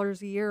of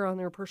dollars a year on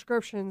their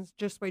prescriptions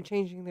just by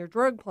changing their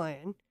drug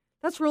plan,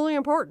 that's really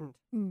important.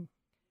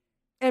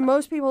 And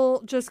most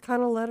people just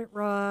kind of let it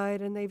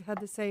ride and they've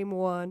had the same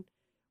one.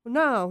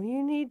 No,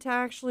 you need to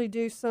actually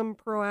do some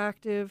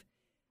proactive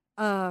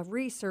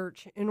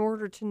research in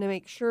order to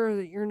make sure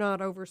that you're not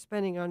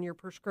overspending on your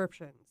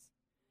prescriptions.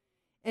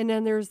 And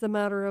then there's the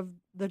matter of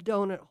the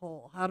donut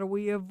hole. How do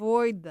we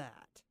avoid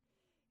that?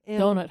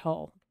 And donut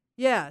hole.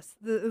 Yes.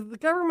 The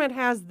government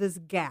has this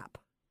gap.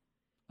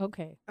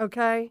 Okay.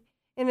 Okay?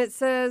 And it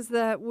says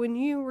that when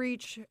you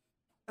reach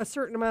a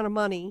certain amount of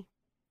money,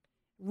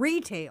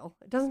 retail,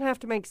 it doesn't have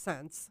to make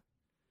sense,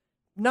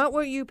 not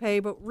what you pay,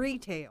 but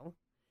retail,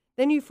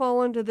 then you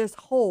fall into this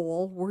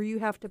hole where you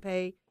have to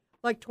pay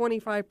like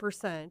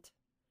 25%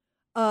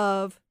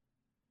 of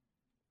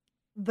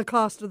the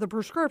cost of the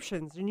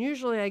prescriptions. And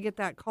usually I get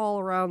that call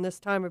around this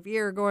time of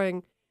year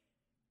going,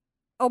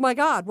 oh my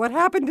God, what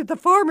happened at the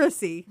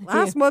pharmacy?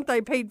 Last month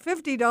I paid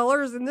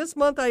 $50 and this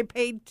month I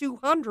paid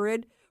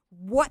 $200.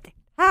 What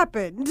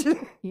happened?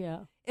 Yeah.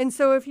 And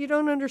so if you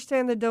don't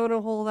understand the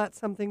donut hole, that's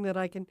something that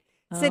I can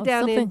sit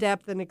down in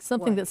depth and explain.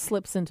 Something that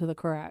slips into the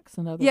cracks.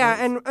 In other words.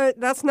 And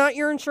that's not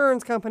your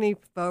insurance company,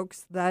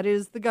 folks. That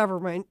is the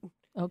government.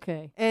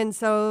 Okay. And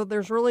so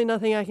there's really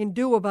nothing I can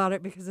do about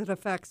it because it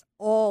affects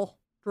all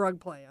drug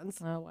plans.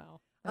 Oh,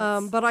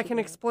 wow. But I can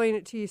explain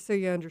it to you so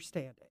you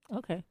understand it.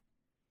 Okay.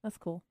 That's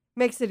cool.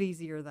 Makes it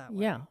easier that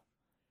way. Yeah.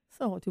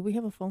 So do we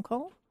have a phone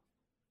call?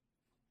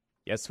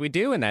 Yes, we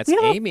do, and that's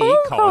Amy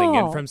calling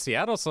in from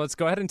Seattle. So let's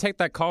go ahead and take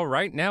that call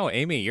right now.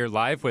 Amy, you're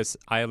live with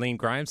Eileen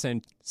Grimes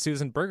and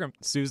Susan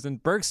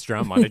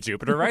Bergstrom on a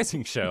Jupiter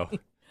Rising show.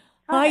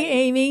 Hi,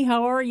 Amy.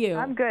 How are you?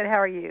 I'm good. How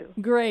are you?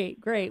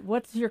 Great.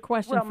 What's your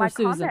question for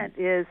Susan? Well, my comment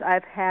is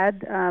I've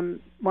had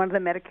one of the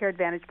Medicare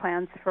Advantage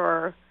plans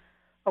for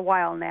a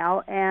while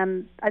now,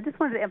 and I just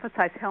wanted to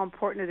emphasize how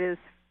important it is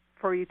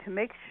for you to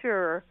make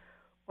sure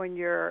when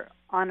you're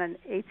on an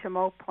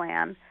HMO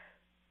plan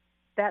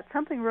that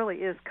something really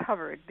is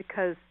covered,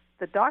 because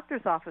the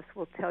doctor's office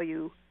will tell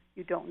you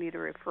you don't need a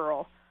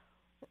referral.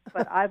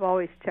 But I've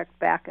always checked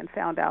back and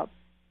found out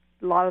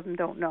a lot of them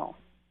don't know.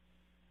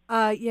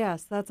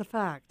 Yes, that's a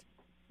fact.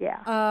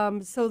 Yeah.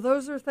 So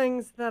those are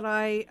things that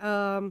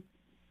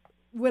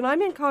when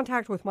I'm in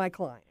contact with my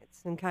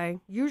clients, okay,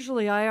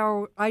 usually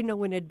I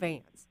know in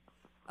advance.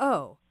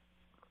 Oh,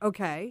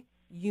 okay,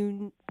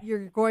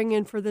 you're going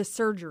in for this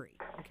surgery,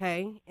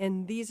 okay,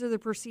 and these are the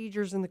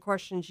procedures and the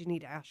questions you need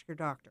to ask your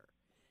doctor.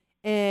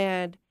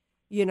 And,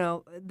 you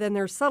know, then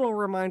there's subtle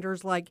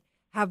reminders like,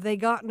 have they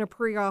gotten a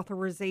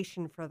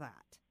pre-authorization for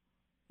that?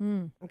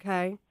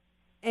 Okay?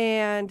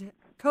 And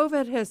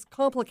COVID has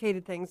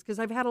complicated things because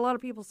I've had a lot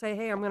of people say,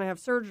 hey, I'm going to have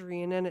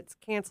surgery, and then it's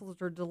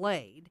canceled or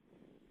delayed.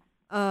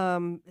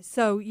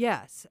 So,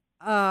 yes,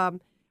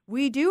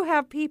 we do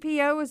have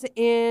PPOs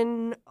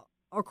in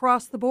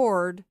across the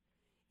board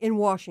in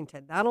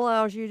Washington. That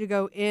allows you to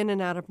go in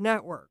and out of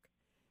network.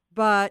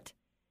 But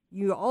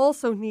you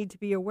also need to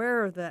be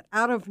aware that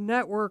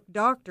out-of-network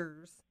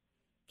doctors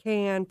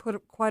can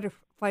put quite a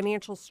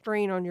financial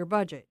strain on your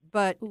budget.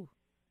 But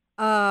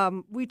I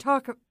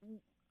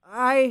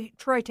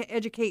try to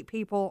educate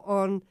people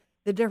on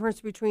the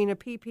difference between a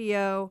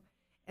PPO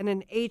and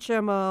an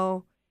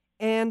HMO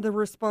and the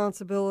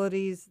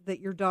responsibilities that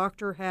your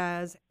doctor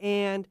has.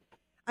 And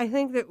I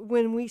think that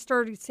when we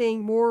started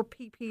seeing more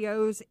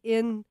PPOs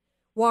in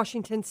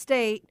Washington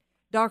State,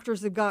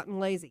 doctors have gotten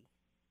lazy.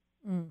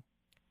 Mm.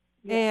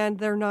 Yeah. And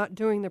they're not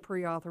doing the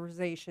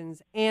pre-authorizations,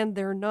 and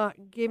they're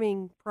not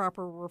giving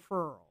proper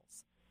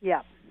referrals.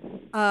 Yeah.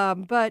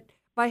 But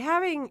by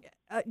having,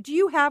 do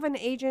you have an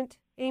agent,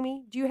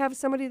 Amy? Do you have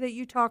somebody that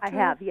you talk to? I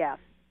have, yeah.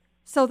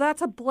 So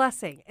that's a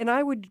blessing, and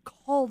I would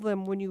call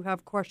them when you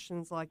have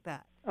questions like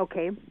that.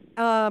 Okay.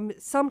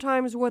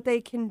 Sometimes what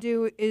they can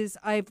do is,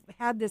 I've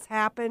had this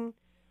happen,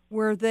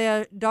 where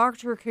the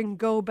doctor can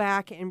go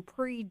back and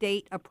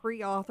predate a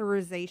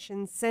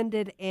pre-authorization, send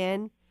it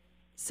in,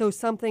 so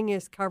something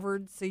is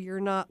covered, so you're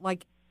not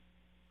like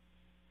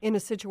in a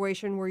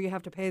situation where you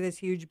have to pay this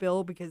huge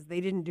bill because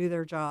they didn't do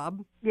their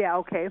job. Yeah,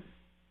 okay.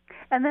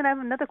 And then I have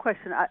another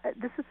question.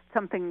 This is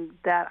something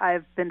that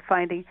I've been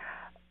finding.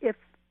 If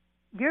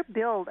you're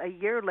billed a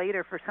year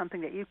later for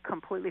something that you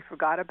completely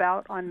forgot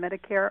about on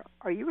Medicare,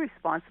 are you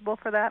responsible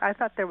for that? I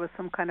thought there was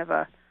some kind of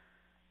a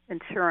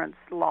insurance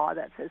law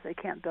that says they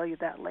can't bill you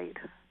that late.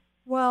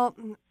 Well,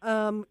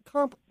 the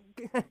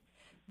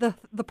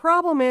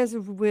problem is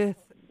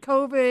with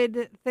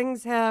COVID,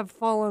 things have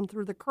fallen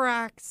through the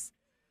cracks.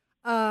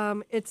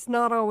 It's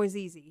not always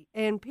easy.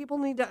 And people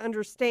need to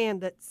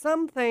understand that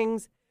some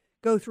things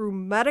go through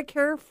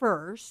Medicare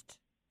first,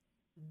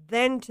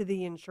 then to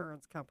the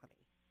insurance company.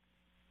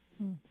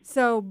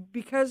 So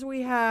because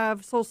we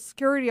have Social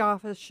Security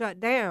office shut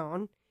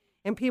down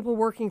and people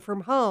working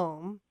from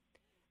home,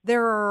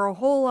 there are a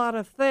whole lot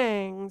of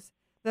things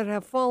that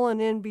have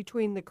fallen in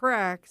between the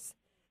cracks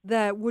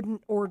that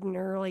wouldn't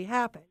ordinarily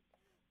happen.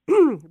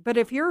 But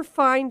if you're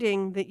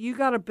finding that you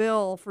got a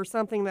bill for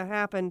something that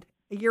happened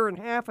a year and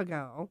a half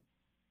ago,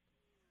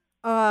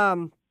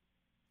 I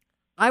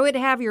would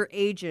have your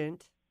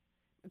agent,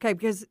 okay,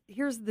 because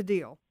here's the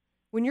deal.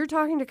 When you're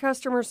talking to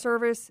customer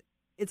service,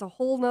 it's a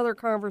whole nother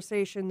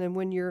conversation than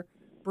when your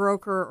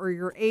broker or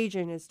your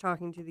agent is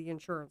talking to the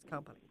insurance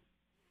company.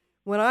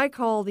 When I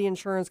call the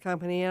insurance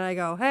company and I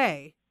go,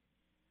 hey,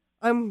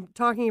 I'm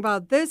talking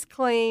about this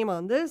claim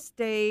on this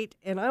date,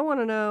 and I want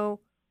to know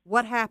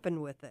what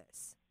happened with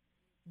this.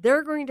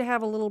 They're going to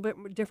have a little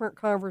bit different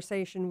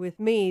conversation with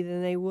me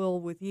than they will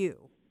with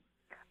you.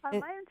 My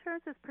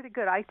insurance is pretty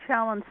good. I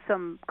challenged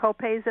some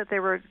copays that they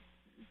were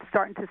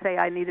starting to say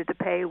I needed to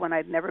pay when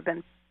I'd never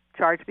been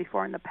charged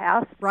before in the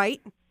past.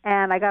 Right.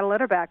 And I got a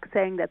letter back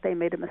saying that they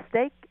made a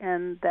mistake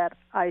and that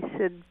I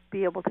should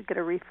be able to get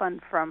a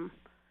refund from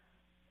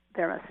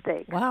their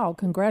mistake. Wow,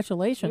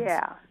 congratulations.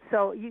 Yeah.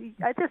 So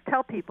I just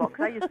tell people,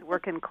 because I used to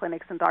work in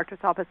clinics and doctor's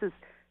offices,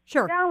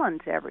 sure,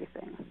 challenge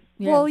everything.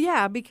 Yes. Well,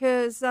 yeah,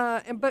 because,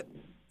 but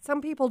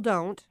some people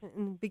don't,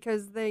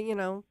 because they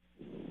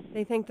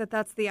think that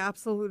that's the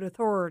absolute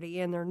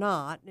authority, and they're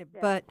not. Yeah.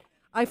 But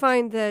I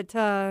find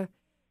that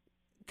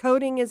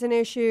coding is an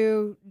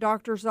issue.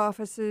 Doctors'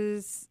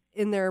 offices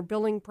in their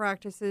billing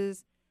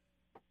practices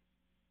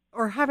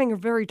are having a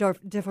very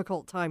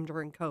difficult time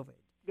during COVID.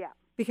 Yeah.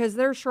 Because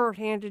they're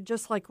shorthanded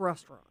just like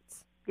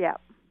restaurants. Yeah.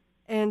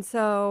 And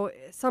so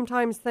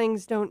sometimes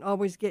things don't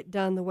always get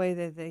done the way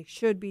that they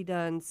should be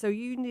done. So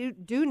you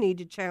do need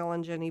to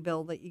challenge any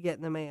bill that you get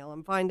in the mail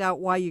and find out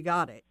why you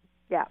got it.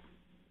 Yeah.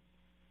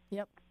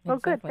 Yep. Well,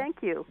 exactly. good.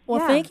 Thank you.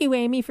 Well, thank you,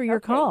 Amy, for your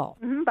call.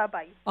 Mm-hmm.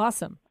 Bye-bye.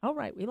 Awesome. All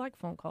right. We like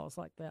phone calls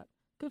like that.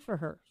 Good for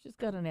her. She's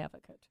got an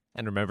advocate.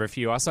 And remember, if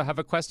you also have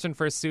a question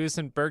for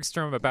Susan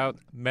Bergstrom about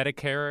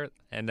Medicare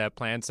and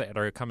plans that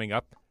are coming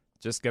up,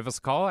 just give us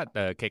a call at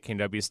the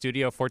KKNW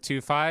studio,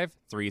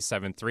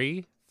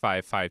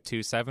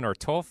 425-373-5527, or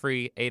toll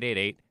free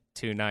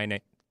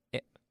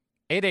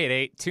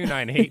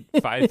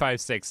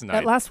 888-298-5569.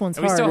 That last one's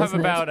and hard. We still have isn't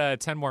about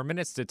 10 more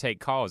minutes to take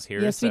calls here.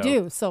 Yes, we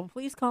do. So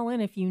please call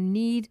in if you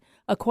need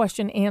a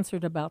question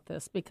answered about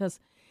this, because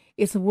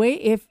it's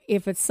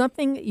if it's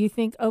something that you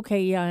think,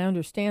 okay, yeah, I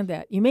understand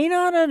that. You may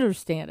not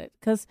understand it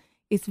because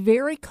it's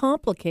very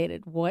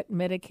complicated what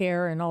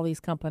Medicare and all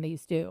these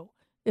companies do,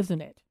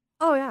 isn't it?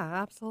 Oh,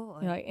 yeah,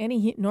 absolutely. Like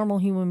any normal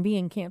human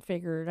being can't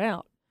figure it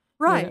out.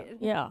 Right.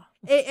 Yeah.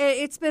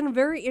 It's been a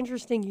very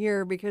interesting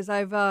year because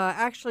I've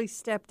actually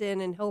stepped in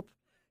and helped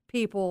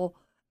people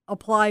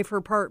apply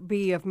for Part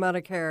B of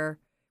Medicare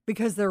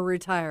because they're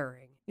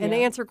retiring and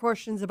answer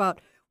questions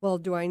about, well,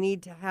 do I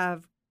need to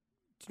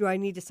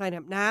sign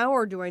up now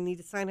or do I need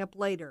to sign up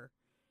later?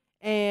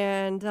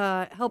 And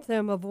help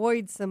them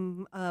avoid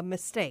some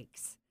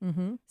mistakes.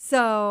 Mm-hmm.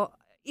 So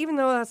even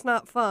though that's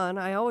not fun,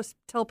 I always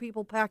tell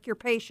people, pack your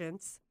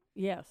patience.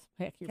 Yes,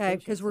 pack your patience. Okay,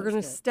 because we're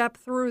going to step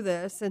through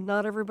this, and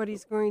not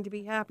everybody's going to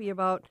be happy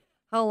about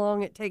how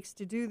long it takes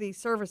to do these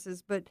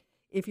services. But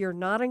if you're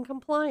not in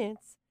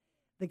compliance,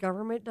 the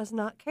government does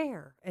not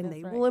care, and That's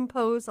they right. will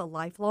impose a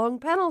lifelong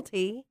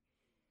penalty,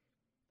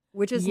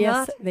 which is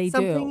Yes, not they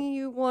something do.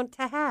 you want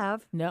to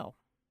have. No,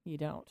 you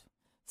don't.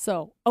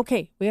 So,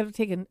 okay, we have to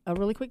take a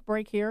really quick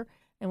break here.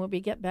 And when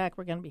we get back,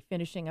 we're going to be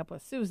finishing up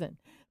with Susan.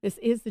 This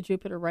is the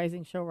Jupiter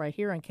Rising Show right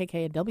here on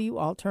KKNW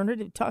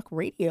Alternative Talk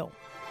Radio.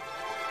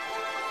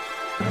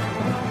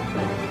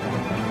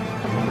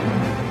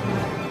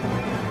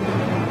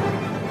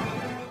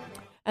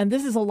 And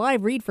this is a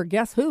live read for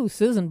guess who?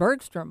 Susan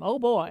Bergstrom. Oh,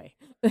 boy.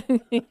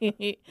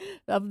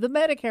 Of the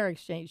Medicare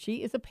Exchange.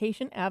 She is a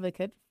patient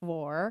advocate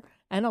for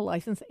and a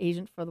licensed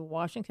agent for the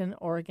Washington,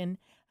 Oregon,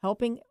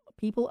 helping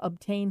people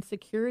obtain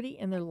security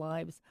in their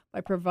lives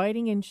by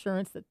providing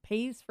insurance that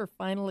pays for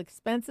final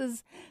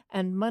expenses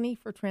and money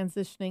for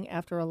transitioning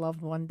after a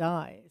loved one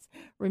dies.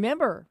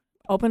 Remember,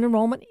 open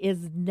enrollment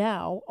is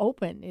now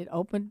open. It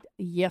opened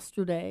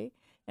yesterday,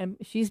 and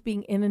she's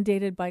being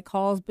inundated by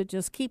calls, but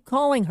just keep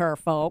calling her,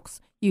 folks.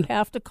 You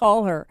have to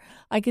call her.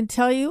 I can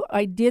tell you,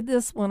 I did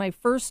this when I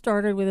first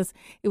started with this.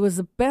 It was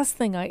the best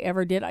thing I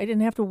ever did. I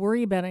didn't have to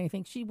worry about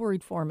anything. She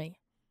worried for me.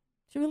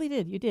 She really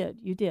did. You did.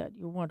 You did.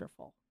 You're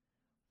wonderful.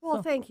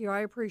 Well, thank you.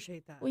 I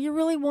appreciate that. Well, you're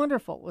really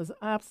wonderful. It was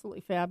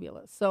absolutely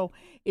fabulous. So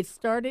it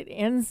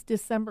ends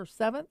December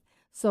 7th.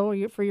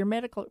 So for your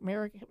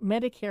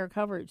Medicare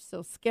coverage.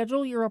 So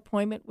schedule your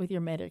appointment with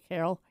your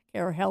Medicare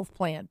health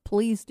plan.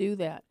 Please do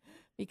that,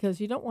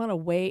 because you don't want to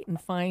wait and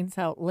find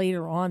out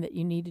later on that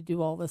you need to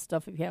do all this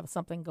stuff if you have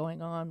something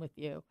going on with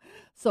you.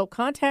 So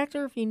contact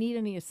her if you need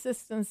any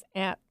assistance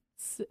at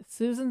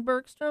Susan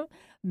Bergstrom,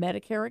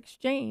 Medicare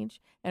Exchange,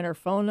 and her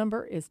phone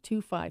number is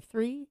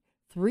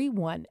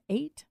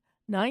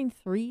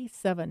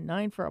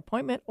 253-318-9379 for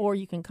appointment, or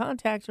you can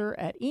contact her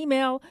at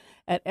email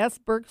at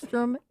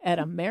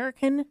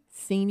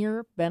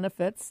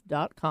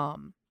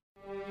sbergstrom@americanseniorbenefits.com.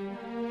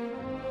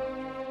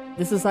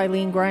 This is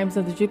Eileen Grimes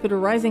of the Jupiter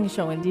Rising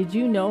Show, and did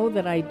you know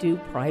that I do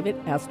private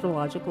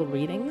astrological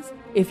readings?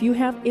 If you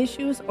have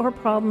issues or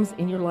problems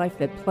in your life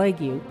that plague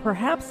you,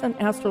 perhaps an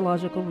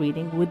astrological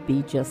reading would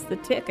be just the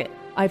ticket.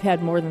 I've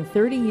had more than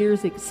 30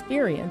 years'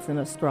 experience in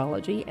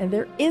astrology, and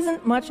there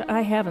isn't much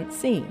I haven't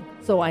seen,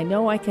 so I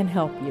know I can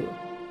help you.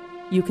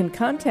 You can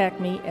contact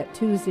me at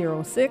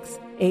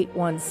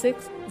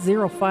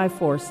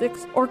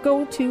 206-816-0546 or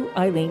go to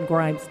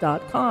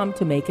eileengrimes.com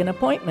to make an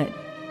appointment.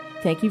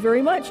 Thank you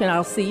very much, and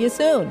I'll see you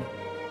soon.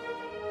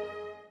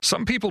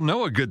 Some people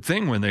know a good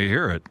thing when they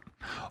hear it.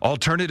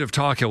 Alternative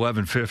Talk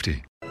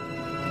 1150.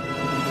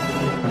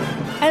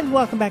 And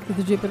welcome back to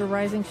the Jupiter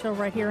Rising Show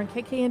right here on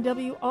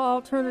KKNW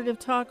Alternative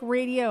Talk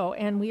Radio.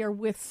 And we are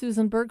with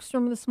Susan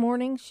Bergstrom this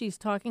morning. She's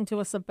talking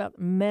to us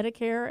about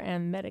Medicare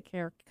and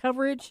Medicare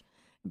coverage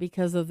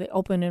because of the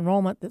open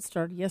enrollment that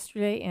started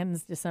yesterday and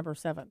is December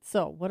 7th.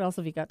 So what else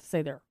have you got to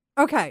say there?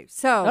 Okay,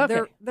 so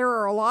there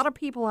are a lot of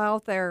people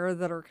out there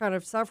that are kind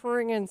of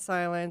suffering in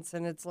silence,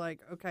 and it's like,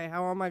 okay,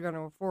 how am I going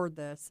to afford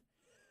this?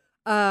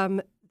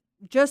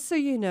 Just so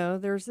you know,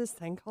 there's this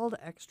thing called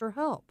Extra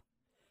Help.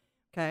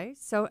 Okay,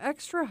 so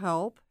Extra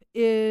Help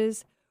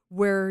is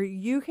where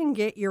you can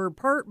get your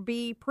Part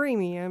B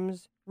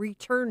premiums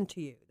returned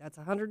to you. That's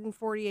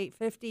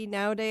 $148.50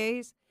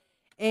 nowadays,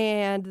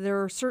 and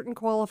there are certain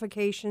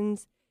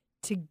qualifications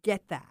to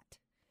get that.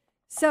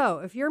 So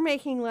if you're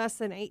making less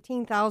than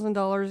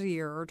 $18,000 a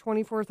year or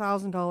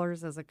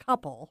 $24,000 as a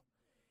couple,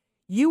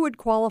 you would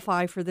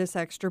qualify for this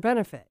extra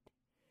benefit.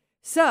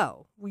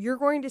 So you're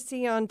going to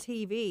see on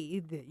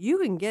TV that you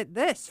can get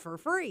this for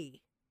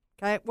free.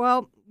 Okay,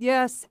 well,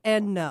 yes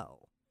and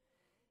no.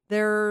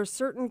 There are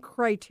certain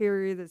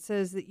criteria that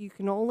says that you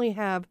can only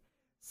have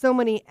so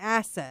many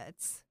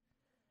assets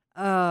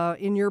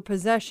in your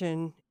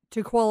possession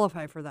to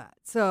qualify for that.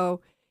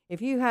 So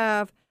if you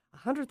have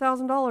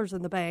 $100,000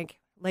 in the bank,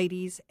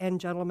 ladies and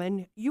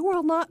gentlemen, you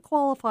will not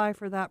qualify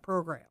for that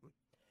program.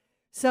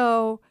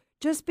 So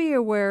just be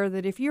aware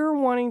that if you're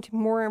wanting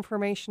more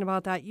information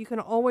about that, you can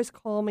always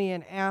call me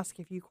and ask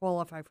if you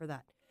qualify for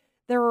that.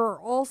 There are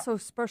also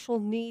special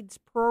needs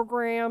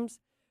programs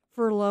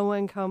for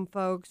low-income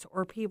folks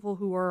or people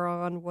who are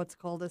on what's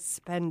called a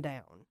spend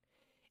down.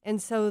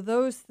 And so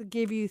those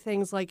give you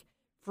things like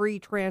free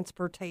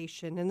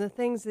transportation and the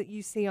things that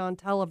you see on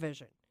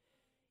television.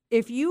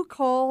 If you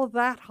call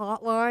that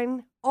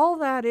hotline, all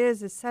that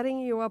is setting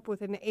you up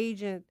with an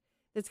agent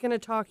that's going to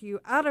talk you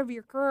out of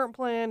your current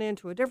plan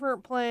into a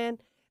different plan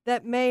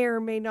that may or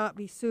may not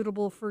be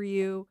suitable for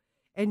you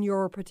and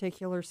your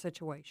particular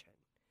situation.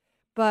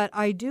 But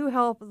I do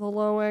help the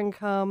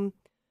low-income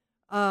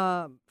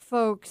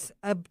folks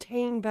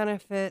obtain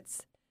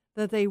benefits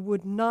that they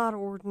would not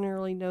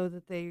ordinarily know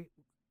that they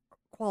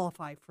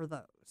qualify for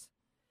those.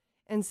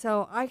 And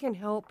so I can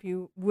help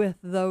you with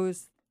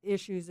those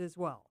issues as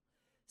well.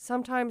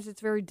 Sometimes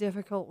it's very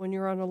difficult when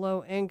you're on a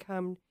low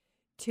income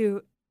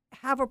to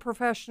have a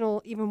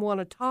professional even want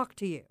to talk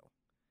to you.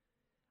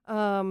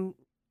 I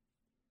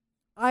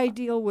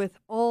deal with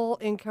all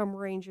income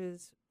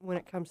ranges when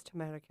it comes to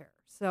Medicare.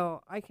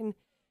 So I can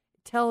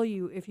tell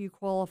you if you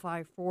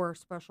qualify for a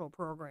special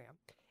program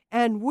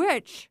and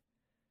which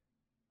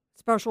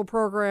special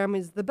program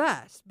is the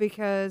best,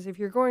 because if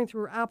you're going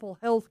through Apple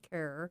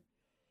Healthcare,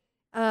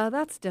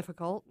 that's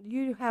difficult.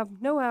 You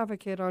have no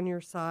advocate on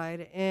your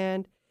side,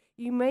 and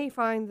you may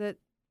find that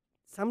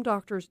some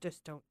doctors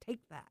just don't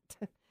take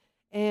that.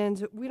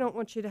 And we don't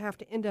want you to have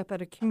to end up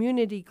at a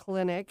community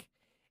clinic.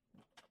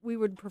 We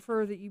would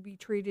prefer that you be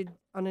treated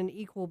on an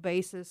equal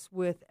basis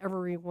with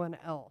everyone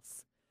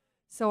else.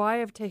 So I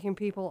have taken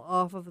people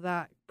off of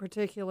that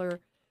particular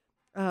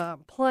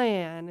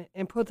plan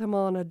and put them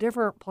on a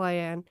different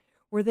plan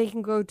where they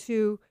can go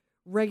to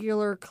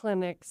regular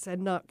clinics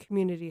and not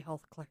community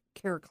health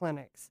care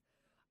clinics.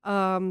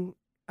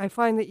 I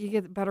find that you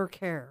get better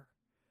care.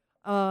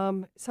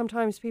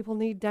 Sometimes people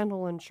need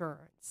dental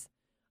insurance.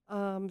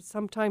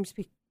 Sometimes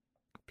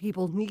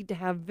people need to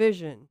have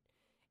vision.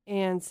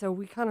 And so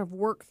we kind of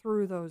work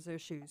through those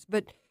issues.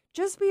 But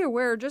just be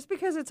aware, just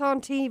because it's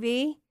on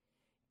TV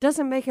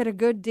doesn't make it a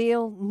good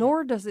deal,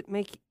 nor does it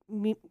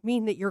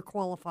mean that you're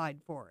qualified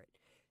for it.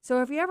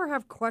 So if you ever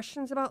have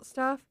questions about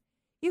stuff,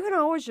 you can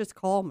always just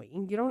call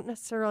me. You don't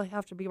necessarily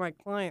have to be my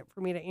client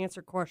for me to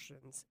answer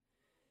questions.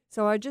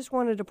 So I just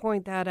wanted to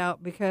point that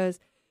out, because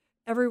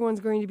everyone's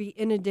going to be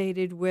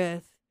inundated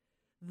with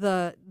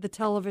the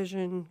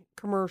television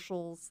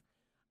commercials,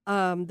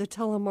 the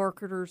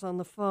telemarketers on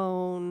the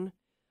phone.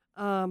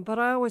 But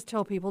I always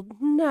tell people,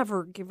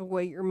 never give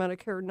away your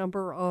Medicare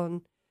number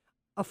on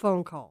a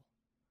phone call.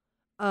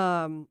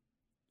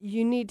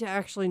 You need to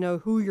actually know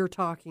who you're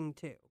talking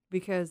to,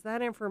 because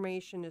that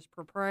information is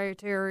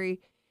proprietary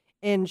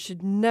and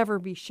should never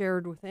be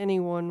shared with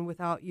anyone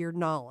without your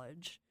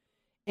knowledge.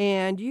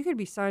 And you could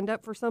be signed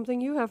up for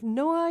something you have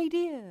no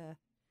idea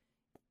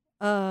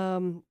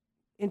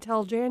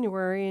until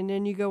January, and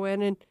then you go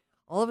in and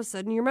all of a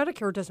sudden your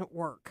Medicare doesn't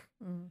work.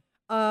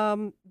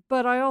 Mm.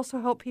 But I also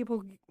help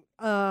people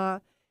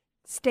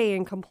stay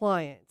in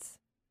compliance.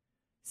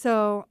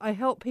 So I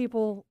help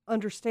people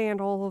understand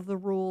all of the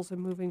rules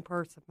and moving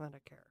parts of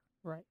Medicare.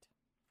 Right.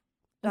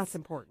 That's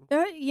important.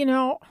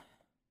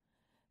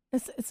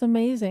 It's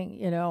amazing,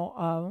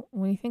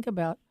 when you think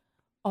about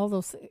all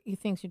those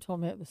things you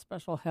told me, the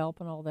special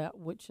help and all that,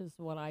 which is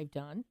what I've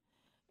done,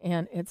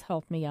 and it's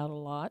helped me out a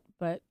lot.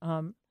 But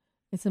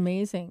it's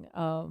amazing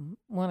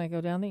when I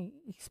go down there, you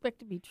expect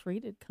to be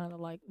treated kind of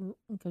like,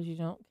 because you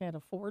can't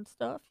afford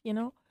stuff,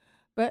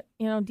 But,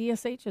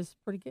 DSH is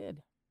pretty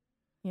good.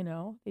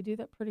 They do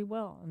that pretty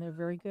well, and they're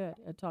very good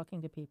at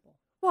talking to people.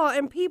 Well,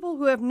 and people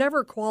who have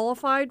never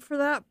qualified for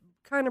that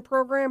kind of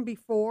program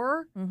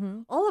before,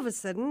 all of a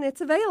sudden it's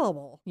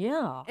available.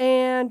 Yeah.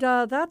 And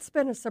that's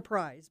been a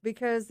surprise,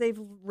 because they've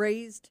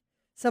raised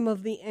some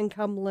of the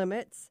income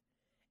limits,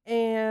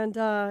 and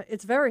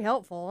it's very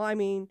helpful. I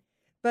mean,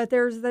 but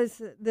there's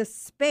this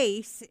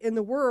space in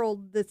the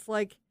world that's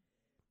like,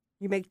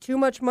 you make too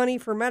much money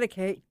for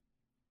Medicaid,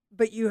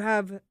 but you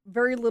have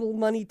very little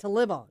money to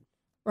live on.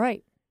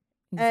 Right.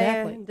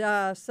 Exactly.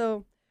 And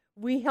so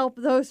we help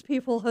those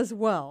people as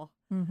well.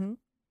 Mm-hmm.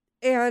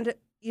 And,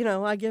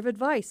 I give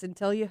advice and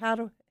tell you how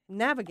to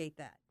navigate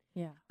that.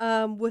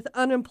 Yeah. With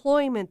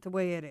unemployment the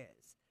way it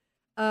is,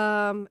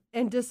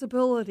 and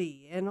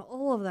disability and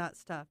all of that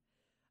stuff.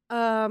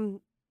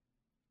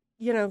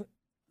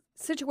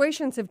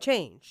 Situations have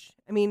changed.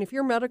 I mean, if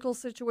your medical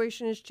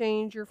situation has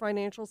changed, your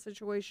financial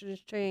situation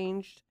has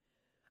changed,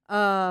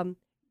 you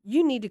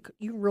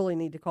really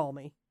need to call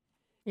me.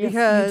 Yes,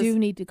 because you do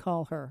need to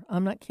call her.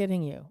 I'm not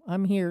kidding you.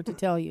 I'm here to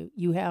tell you,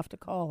 you have to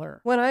call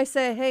her. When I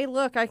say, hey,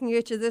 look, I can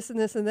get you this and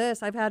this and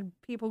this, I've had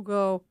people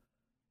go,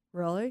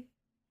 really?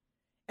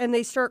 And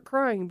they start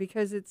crying,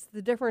 because it's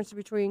the difference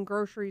between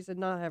groceries and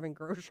not having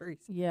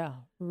groceries. Yeah,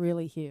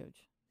 really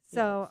huge.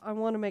 So I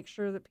want to make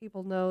sure that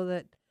people know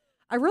that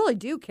I really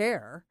do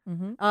care.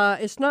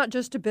 Mm-hmm. It's not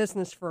just a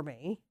business for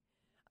me.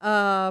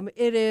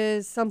 It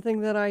is something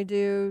that I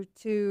do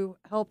to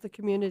help the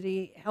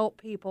community,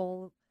 help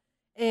people.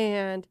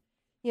 And,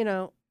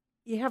 you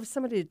have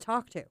somebody to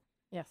talk to.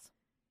 Yes.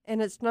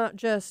 And it's not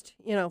just,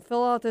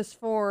 fill out this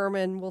form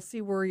and we'll see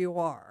where you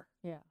are.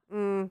 Yeah.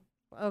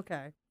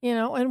 Okay.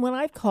 And when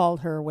I've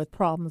called her with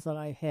problems that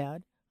I've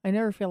had, I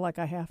never feel like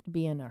I have to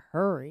be in a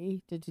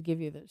hurry to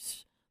give you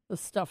the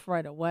stuff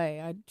right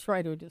away. I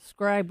try to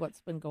describe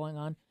what's been going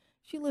on.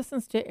 She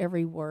listens to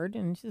every word,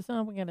 and she says,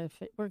 "Oh, we're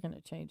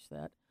gonna change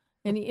that."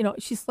 And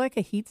she's like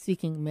a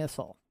heat-seeking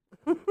missile.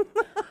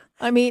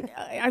 I mean,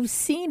 I've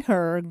seen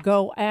her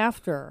go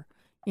after,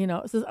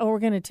 says, "Oh, we're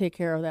going to take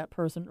care of that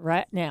person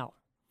right now,"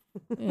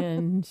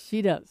 and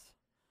she does.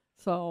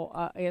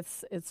 So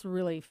it's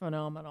really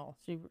phenomenal.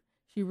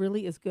 She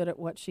really is good at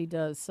what she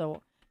does.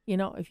 So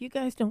if you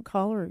guys don't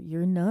call her,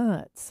 you're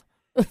nuts.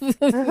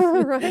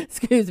 Right.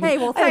 Excuse me. Hey,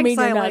 well, thanks,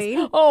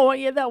 Eileen. Oh,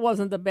 yeah, that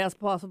wasn't the best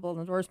possible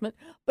endorsement,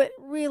 but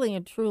really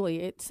and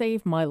truly, it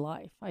saved my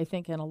life. I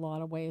think in a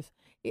lot of ways,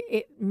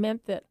 it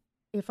meant that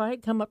if I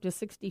had come up to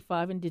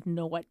 65 and didn't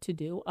know what to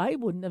do, I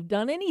wouldn't have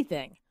done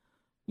anything,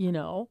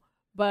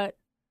 But,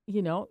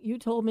 you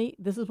told me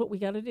this is what we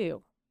got to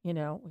do. We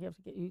have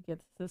to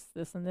get this,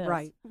 and this.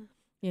 Right.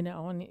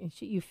 And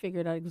you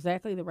figured out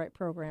exactly the right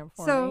program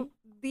for me. So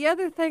the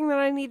other thing that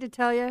I need to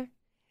tell you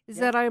is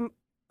that I'm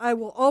I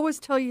will always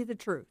tell you the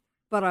truth,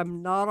 but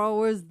I'm not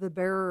always the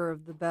bearer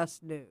of the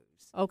best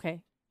news.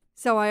 Okay.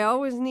 So I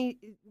always need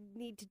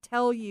to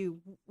tell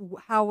you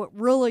how it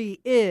really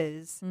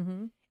is,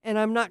 and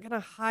I'm not going to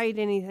hide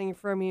anything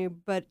from you,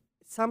 but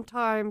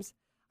sometimes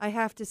I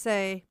have to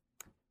say,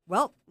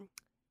 well,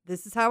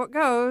 this is how it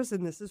goes,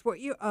 and this is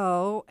what you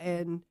owe,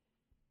 and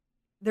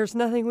there's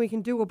nothing we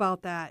can do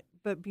about that,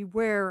 but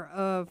beware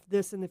of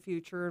this in the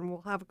future, and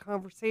we'll have a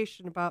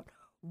conversation about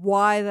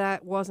why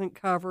that wasn't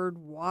covered,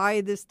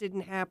 why this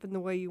didn't happen the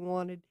way you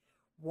wanted,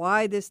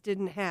 why this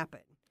didn't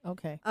happen.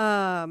 Okay.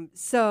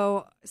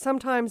 So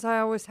sometimes I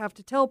always have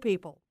to tell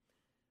people,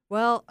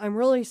 well, I'm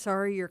really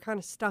sorry you're kind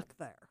of stuck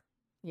there.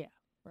 Yeah,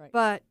 right.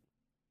 But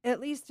at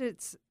least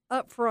it's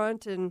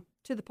upfront and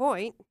to the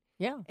point.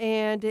 Yeah.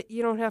 And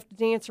you don't have to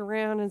dance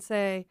around and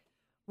say,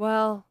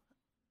 well,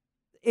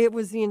 it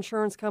was the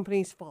insurance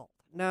company's fault.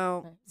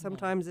 No,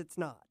 sometimes it's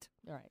not.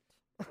 Right.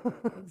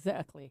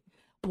 Exactly.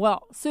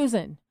 Well,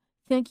 Susan,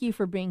 thank you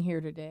for being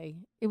here today.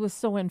 It was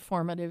so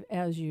informative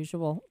as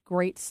usual.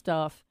 Great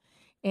stuff.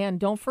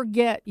 And don't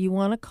forget, you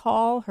want to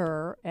call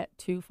her at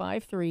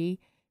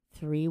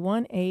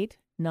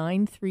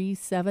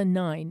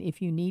 253-318-9379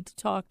 if you need to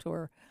talk to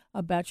her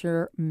about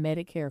your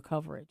Medicare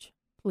coverage.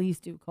 Please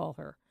do call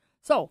her.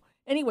 So,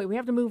 anyway, we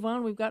have to move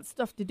on. We've got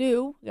stuff to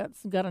do.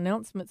 Got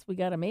announcements we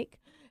got to make.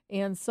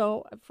 And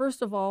so,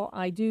 first of all,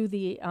 I do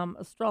the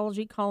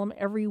astrology column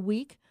every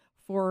week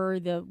for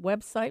the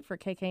website for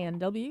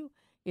KKNW.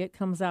 It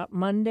comes out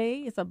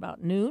Monday. It's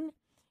about noon.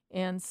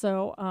 And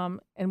so,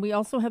 and we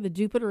also have the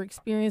Jupiter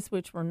Experience,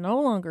 which we're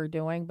no longer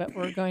doing, but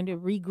we're going to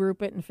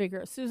regroup it and figure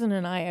out. Susan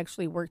and I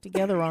actually work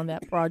together on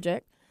that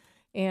project,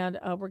 and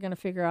we're going to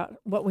figure out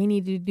what we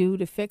need to do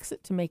to fix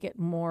it to make it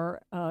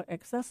more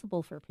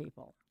accessible for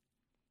people.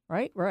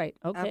 Right? Right.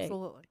 Okay.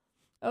 Absolutely.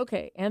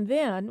 Okay. And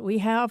then we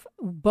have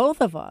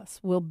both of us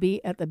will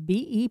be at the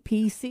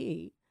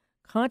BEPC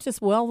Conscious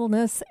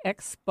Wellness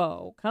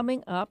Expo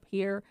coming up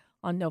here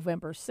on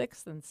November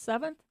 6th and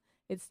 7th.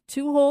 It's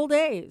 2 whole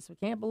days. We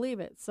can't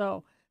believe it.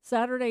 So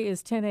Saturday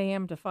is 10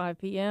 a.m. to 5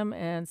 p.m.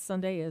 and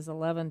Sunday is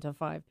 11 to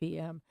 5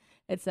 p.m.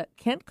 It's at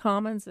Kent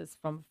Commons. It's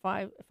from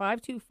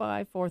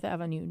 525 4th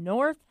Avenue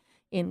North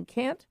in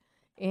Kent.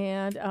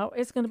 And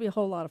it's going to be a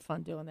whole lot of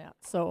fun doing that.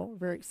 So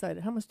very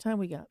excited. How much time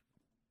we got?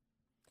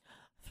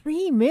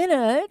 3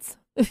 minutes.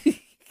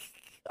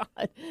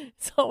 God,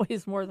 it's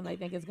always more than I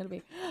think it's going to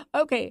be.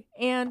 Okay,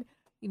 and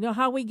you know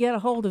how we get a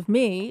hold of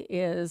me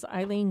is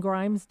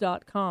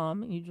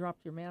eileengrimes.com. You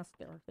dropped your mask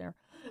there.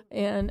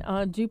 And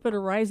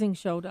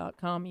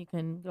JupiterRisingShow.com, you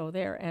can go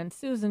there. And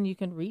Susan, you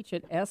can reach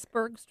at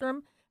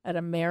sbergstrom at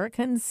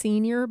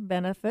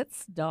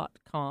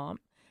AmericanSeniorBenefits.com.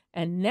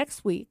 And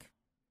next week,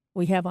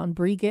 we have on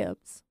Bree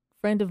Gibbs,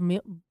 friend of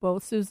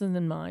both Susan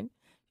and mine.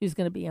 She's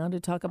going to be on to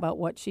talk about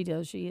what she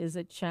does. She is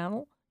a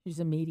channel. She's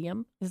a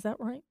medium. Is that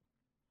right?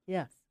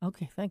 Yes.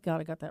 Okay, thank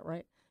God I got that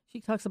right. She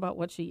talks about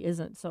what she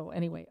isn't. So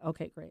anyway,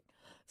 okay, great.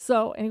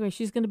 So anyway,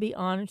 she's going to be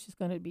on and she's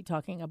going to be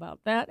talking about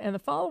that. And the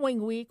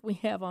following week, we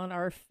have on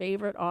our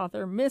favorite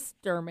author,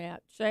 Mr.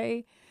 Matt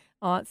Shea.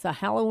 It's a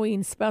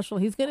Halloween special.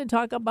 He's going to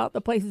talk about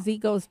the places he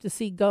goes to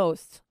see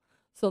ghosts.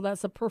 So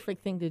that's a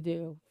perfect thing to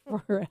do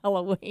for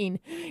Halloween,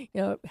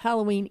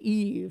 Halloween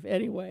Eve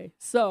anyway.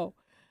 So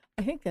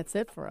I think that's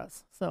it for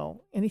us.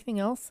 So anything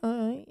else?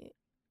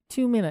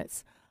 2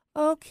 minutes.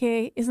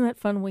 Okay, isn't that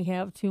fun? We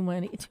have too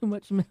much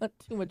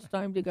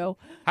time to go.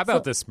 How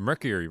about this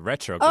Mercury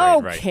retrograde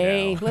right now?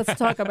 Okay, let's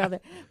talk about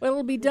that. Well,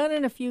 it'll be done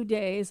in a few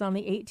days on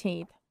the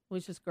 18th,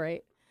 which is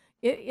great.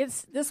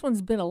 This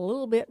one's been a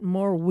little bit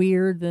more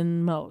weird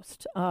than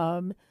most.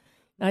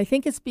 I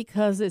think it's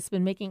because it's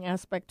been making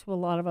aspect to a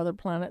lot of other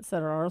planets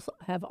that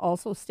have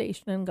also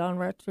stationed and gone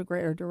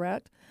retrograde or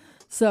direct.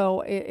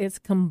 So it's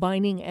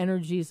combining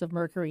energies of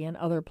Mercury and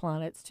other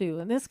planets too.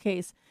 In this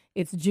case,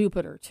 it's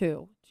Jupiter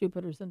too.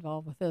 Jupiter's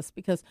involved with this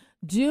because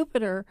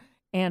Jupiter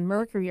and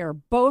Mercury are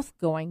both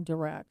going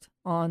direct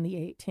on the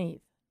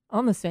 18th,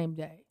 on the same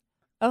day.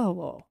 Oh,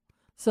 whoa.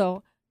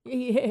 So,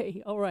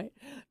 yay, all right.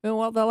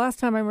 Well, the last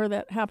time I remember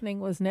that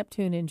happening was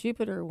Neptune and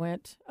Jupiter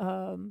went,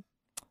 I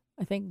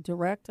think,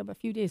 direct a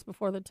few days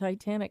before the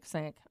Titanic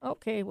sank.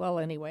 Okay, well,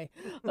 anyway.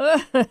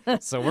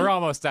 So we're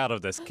almost out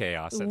of this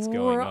chaos that's going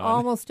on. We're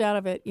almost out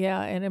of it,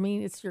 yeah. And, I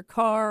mean, it's your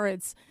car,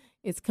 it's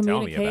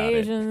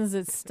communications,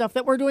 it's stuff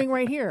that we're doing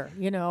right here.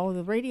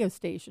 The radio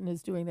station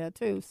is doing that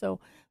too.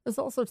 So there's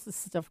all sorts of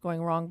stuff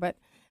going wrong, but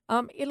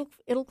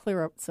it'll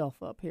clear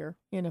itself up here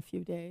in a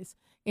few days.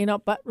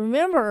 But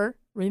remember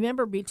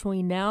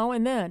between now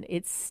and then,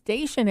 it's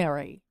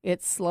stationary.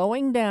 It's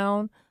slowing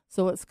down,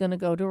 so it's going to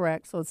go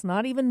direct. So it's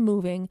not even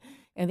moving,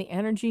 and the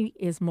energy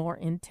is more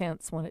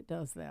intense when it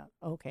does that.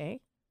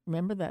 Okay?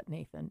 Remember that,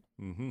 Nathan.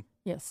 Mm-hmm.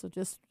 Yes, so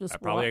just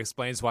that probably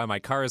explains why my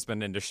car has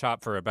been in the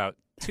shop for about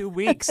 2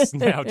 weeks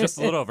now, just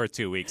a little over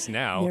 2 weeks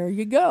now. There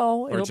you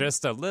go. Or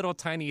just a little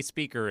tiny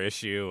speaker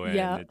issue,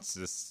 and it's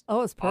just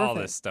it's perfect. all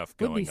this stuff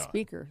going on. Would be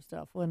speaker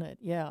stuff, wouldn't it?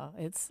 Yeah,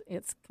 it's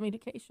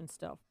communication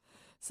stuff.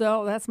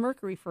 So that's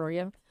Mercury for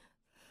you.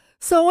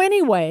 So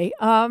anyway,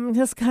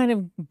 just kind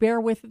of bear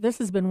with. This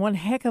has been one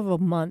heck of a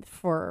month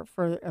for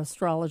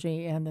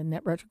astrology and the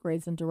net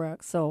retrogrades and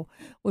directs. So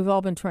we've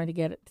all been trying to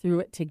get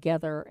through it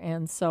together.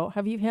 And so,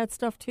 have you had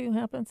stuff too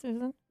happen,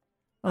 Susan?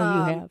 Oh,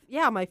 you have.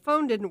 Yeah, my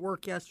phone didn't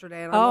work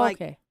yesterday, and I'm like,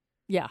 okay,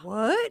 yeah.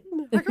 What?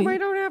 How come I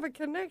don't have a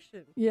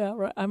connection? Yeah,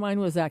 right. Mine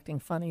was acting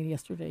funny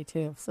yesterday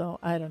too. So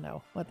I don't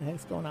know what the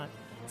heck's going on.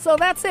 So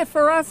that's it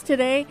for us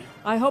today.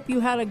 I hope you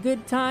had a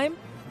good time.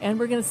 And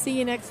we're going to see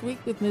you next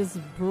week with Ms.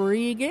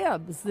 Bree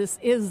Gibbs. This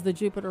is the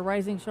Jupiter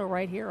Rising Show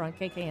right here on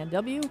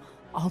KKNW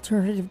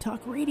Alternative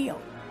Talk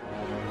Radio.